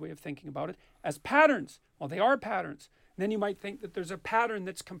 that's a good way of thinking about it, as patterns. Well, they are patterns. And then you might think that there's a pattern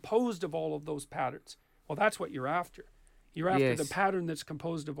that's composed of all of those patterns. Well, that's what you're after. You're after the pattern that's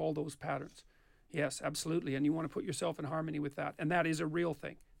composed of all those patterns. Yes, absolutely. And you want to put yourself in harmony with that. And that is a real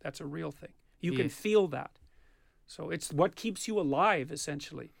thing. That's a real thing. You can feel that. So it's what keeps you alive,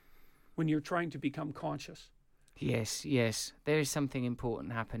 essentially, when you're trying to become conscious. Yes. There is something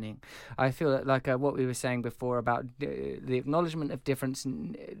important happening. I feel like what we were saying before about the acknowledgement of difference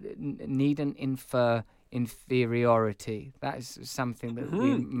needn't infer inferiority. That is something that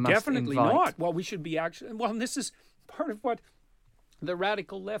we must Definitely invite. not. Well, we should be actually... Well, and this is part of what the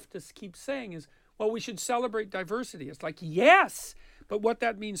radical leftists keep saying is, well, we should celebrate diversity. It's like, yes, but what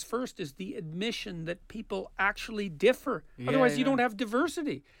that means first is the admission that people actually differ. Otherwise, you don't have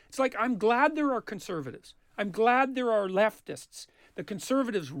diversity. It's like, I'm glad there are conservatives. I'm glad there are leftists. The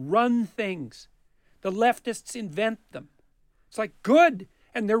conservatives run things. The leftists invent them. It's like, good.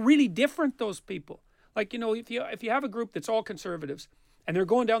 And they're really different, those people. Like, if you have a group that's all conservatives and they're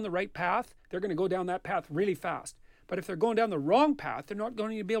going down the right path, they're going to go down that path really fast. But if they're going down the wrong path, they're not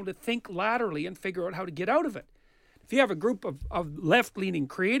going to be able to think laterally and figure out how to get out of it. If you have a group of left-leaning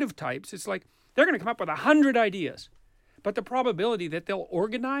creative types, it's like they're going to come up with 100 ideas. But the probability that they'll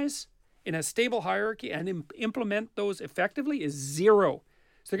organize in a stable hierarchy and implement those effectively is zero.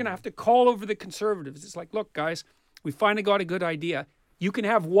 So they're going to have to call over the conservatives. It's like, look, guys, we finally got a good idea. You can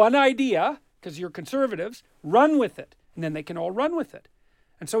have one idea, because you're conservatives, run with it. And then they can all run with it.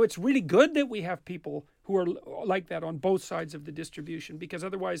 And so it's really good that we have people who are like that on both sides of the distribution, because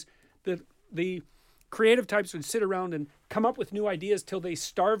otherwise the creative types would sit around and come up with new ideas till they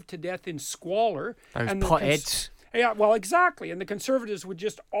starved to death in squalor. Those potheads. Yeah, well, exactly. And the Conservatives would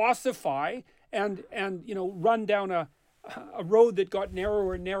just ossify and run down a road that got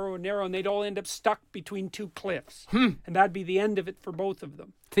narrower and narrower and narrower, and they'd all end up stuck between two cliffs. And that'd be the end of it for both of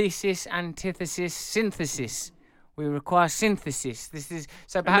them. Thesis, antithesis, synthesis. We require synthesis. This is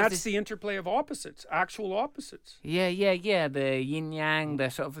so. Perhaps And that's the interplay of opposites, actual opposites. Yeah. The yin yang, the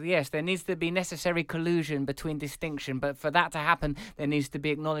sort of yes. There needs to be necessary collusion between distinction, but for that to happen, there needs to be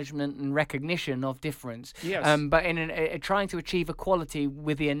acknowledgement and recognition of difference. Yes. But in trying to achieve equality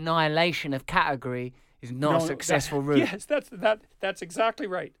with the annihilation of category is not a successful route. Yes, that's exactly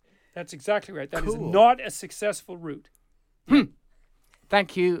right. That's exactly right. That is Cool. not a successful route.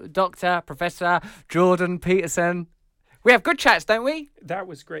 Thank you, Dr. Professor Jordan Peterson. We have good chats, don't we? That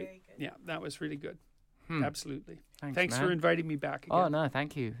was great. Yeah, that was really good. Absolutely. Thanks man. for inviting me back again. Oh, no,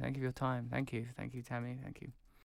 thank you. Thank you for your time. Thank you. Thank you, Tammy. Thank you.